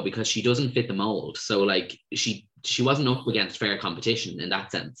see her go because she doesn't fit the mold. So like she wasn't up against fair competition in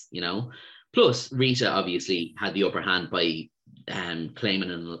that sense, you know. Plus Rita obviously had the upper hand by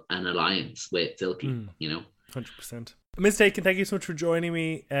claiming an alliance with Silky, you know. 100%. Ms. Taken, thank you so much for joining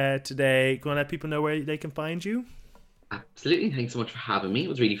me today. Go and let people know where they can find you. Absolutely. Thanks so much for having me. It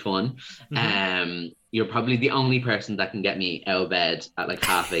was really fun. You're probably the only person that can get me out of bed at like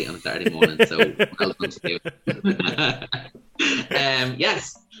 8:30 on a Saturday morning. So well done to you.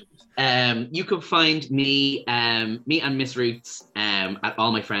 Yes. You can find me and Miss Roots at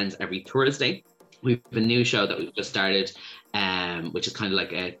All My Friends every Thursday. We have a new show that we've just started, which is kind of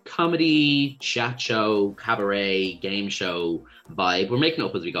like a comedy, chat show, cabaret, game show vibe. We're making it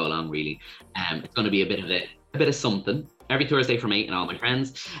up as we go along, really. It's going to be a bit of something every Thursday for me and All My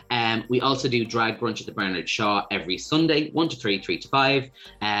Friends. We also do Drag Brunch at the Bernard Shaw every Sunday, 1 to 3, 3 to 5.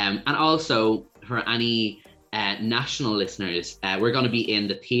 And also for any national listeners, we're going to be in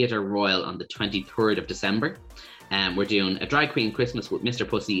the Theatre Royal on the 23rd of December. We're doing a drag queen Christmas with Mr.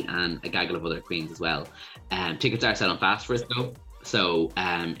 Pussy and a gaggle of other queens as well. Tickets are selling fast for us though. So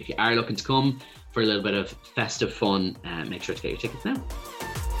if you are looking to come for a little bit of festive fun, make sure to get your tickets now.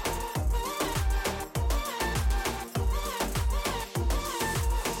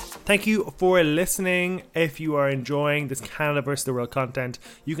 Thank you for listening. If you are enjoying this Canada versus the World content,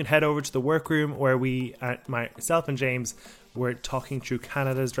 you can head over to the workroom where myself and James were talking through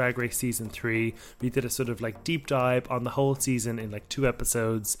Canada's Drag Race Season 3. We did a sort of like deep dive on the whole season in like 2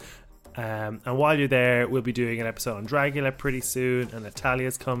 episodes. And while you're there, we'll be doing an episode on Dragula pretty soon, and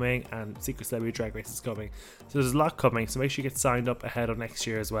Natalia's coming, and Secret Celebrity Drag Race is coming. So there's a lot coming, so make sure you get signed up ahead of next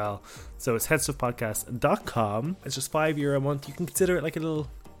year as well. So it's headstuffpodcast.com. It's just €5 a month. You can consider it like a little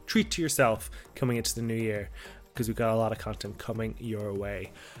treat to yourself coming into the new year, because we've got a lot of content coming your way.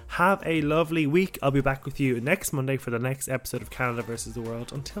 Have a lovely week. I'll be back with you next Monday for the next episode of Canada versus the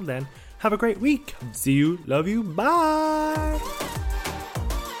World. Until then, have a great week. See you, love you, bye.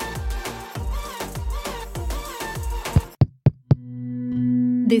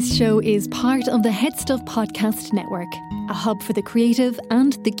 This show is part of the Head Stuff Podcast Network, a hub for the creative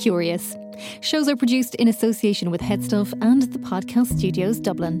and the curious. Shows are produced in association with Head Stuff and the Podcast Studios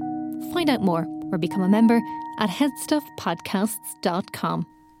Dublin. Find out more or become a member at headstuffpodcasts.com.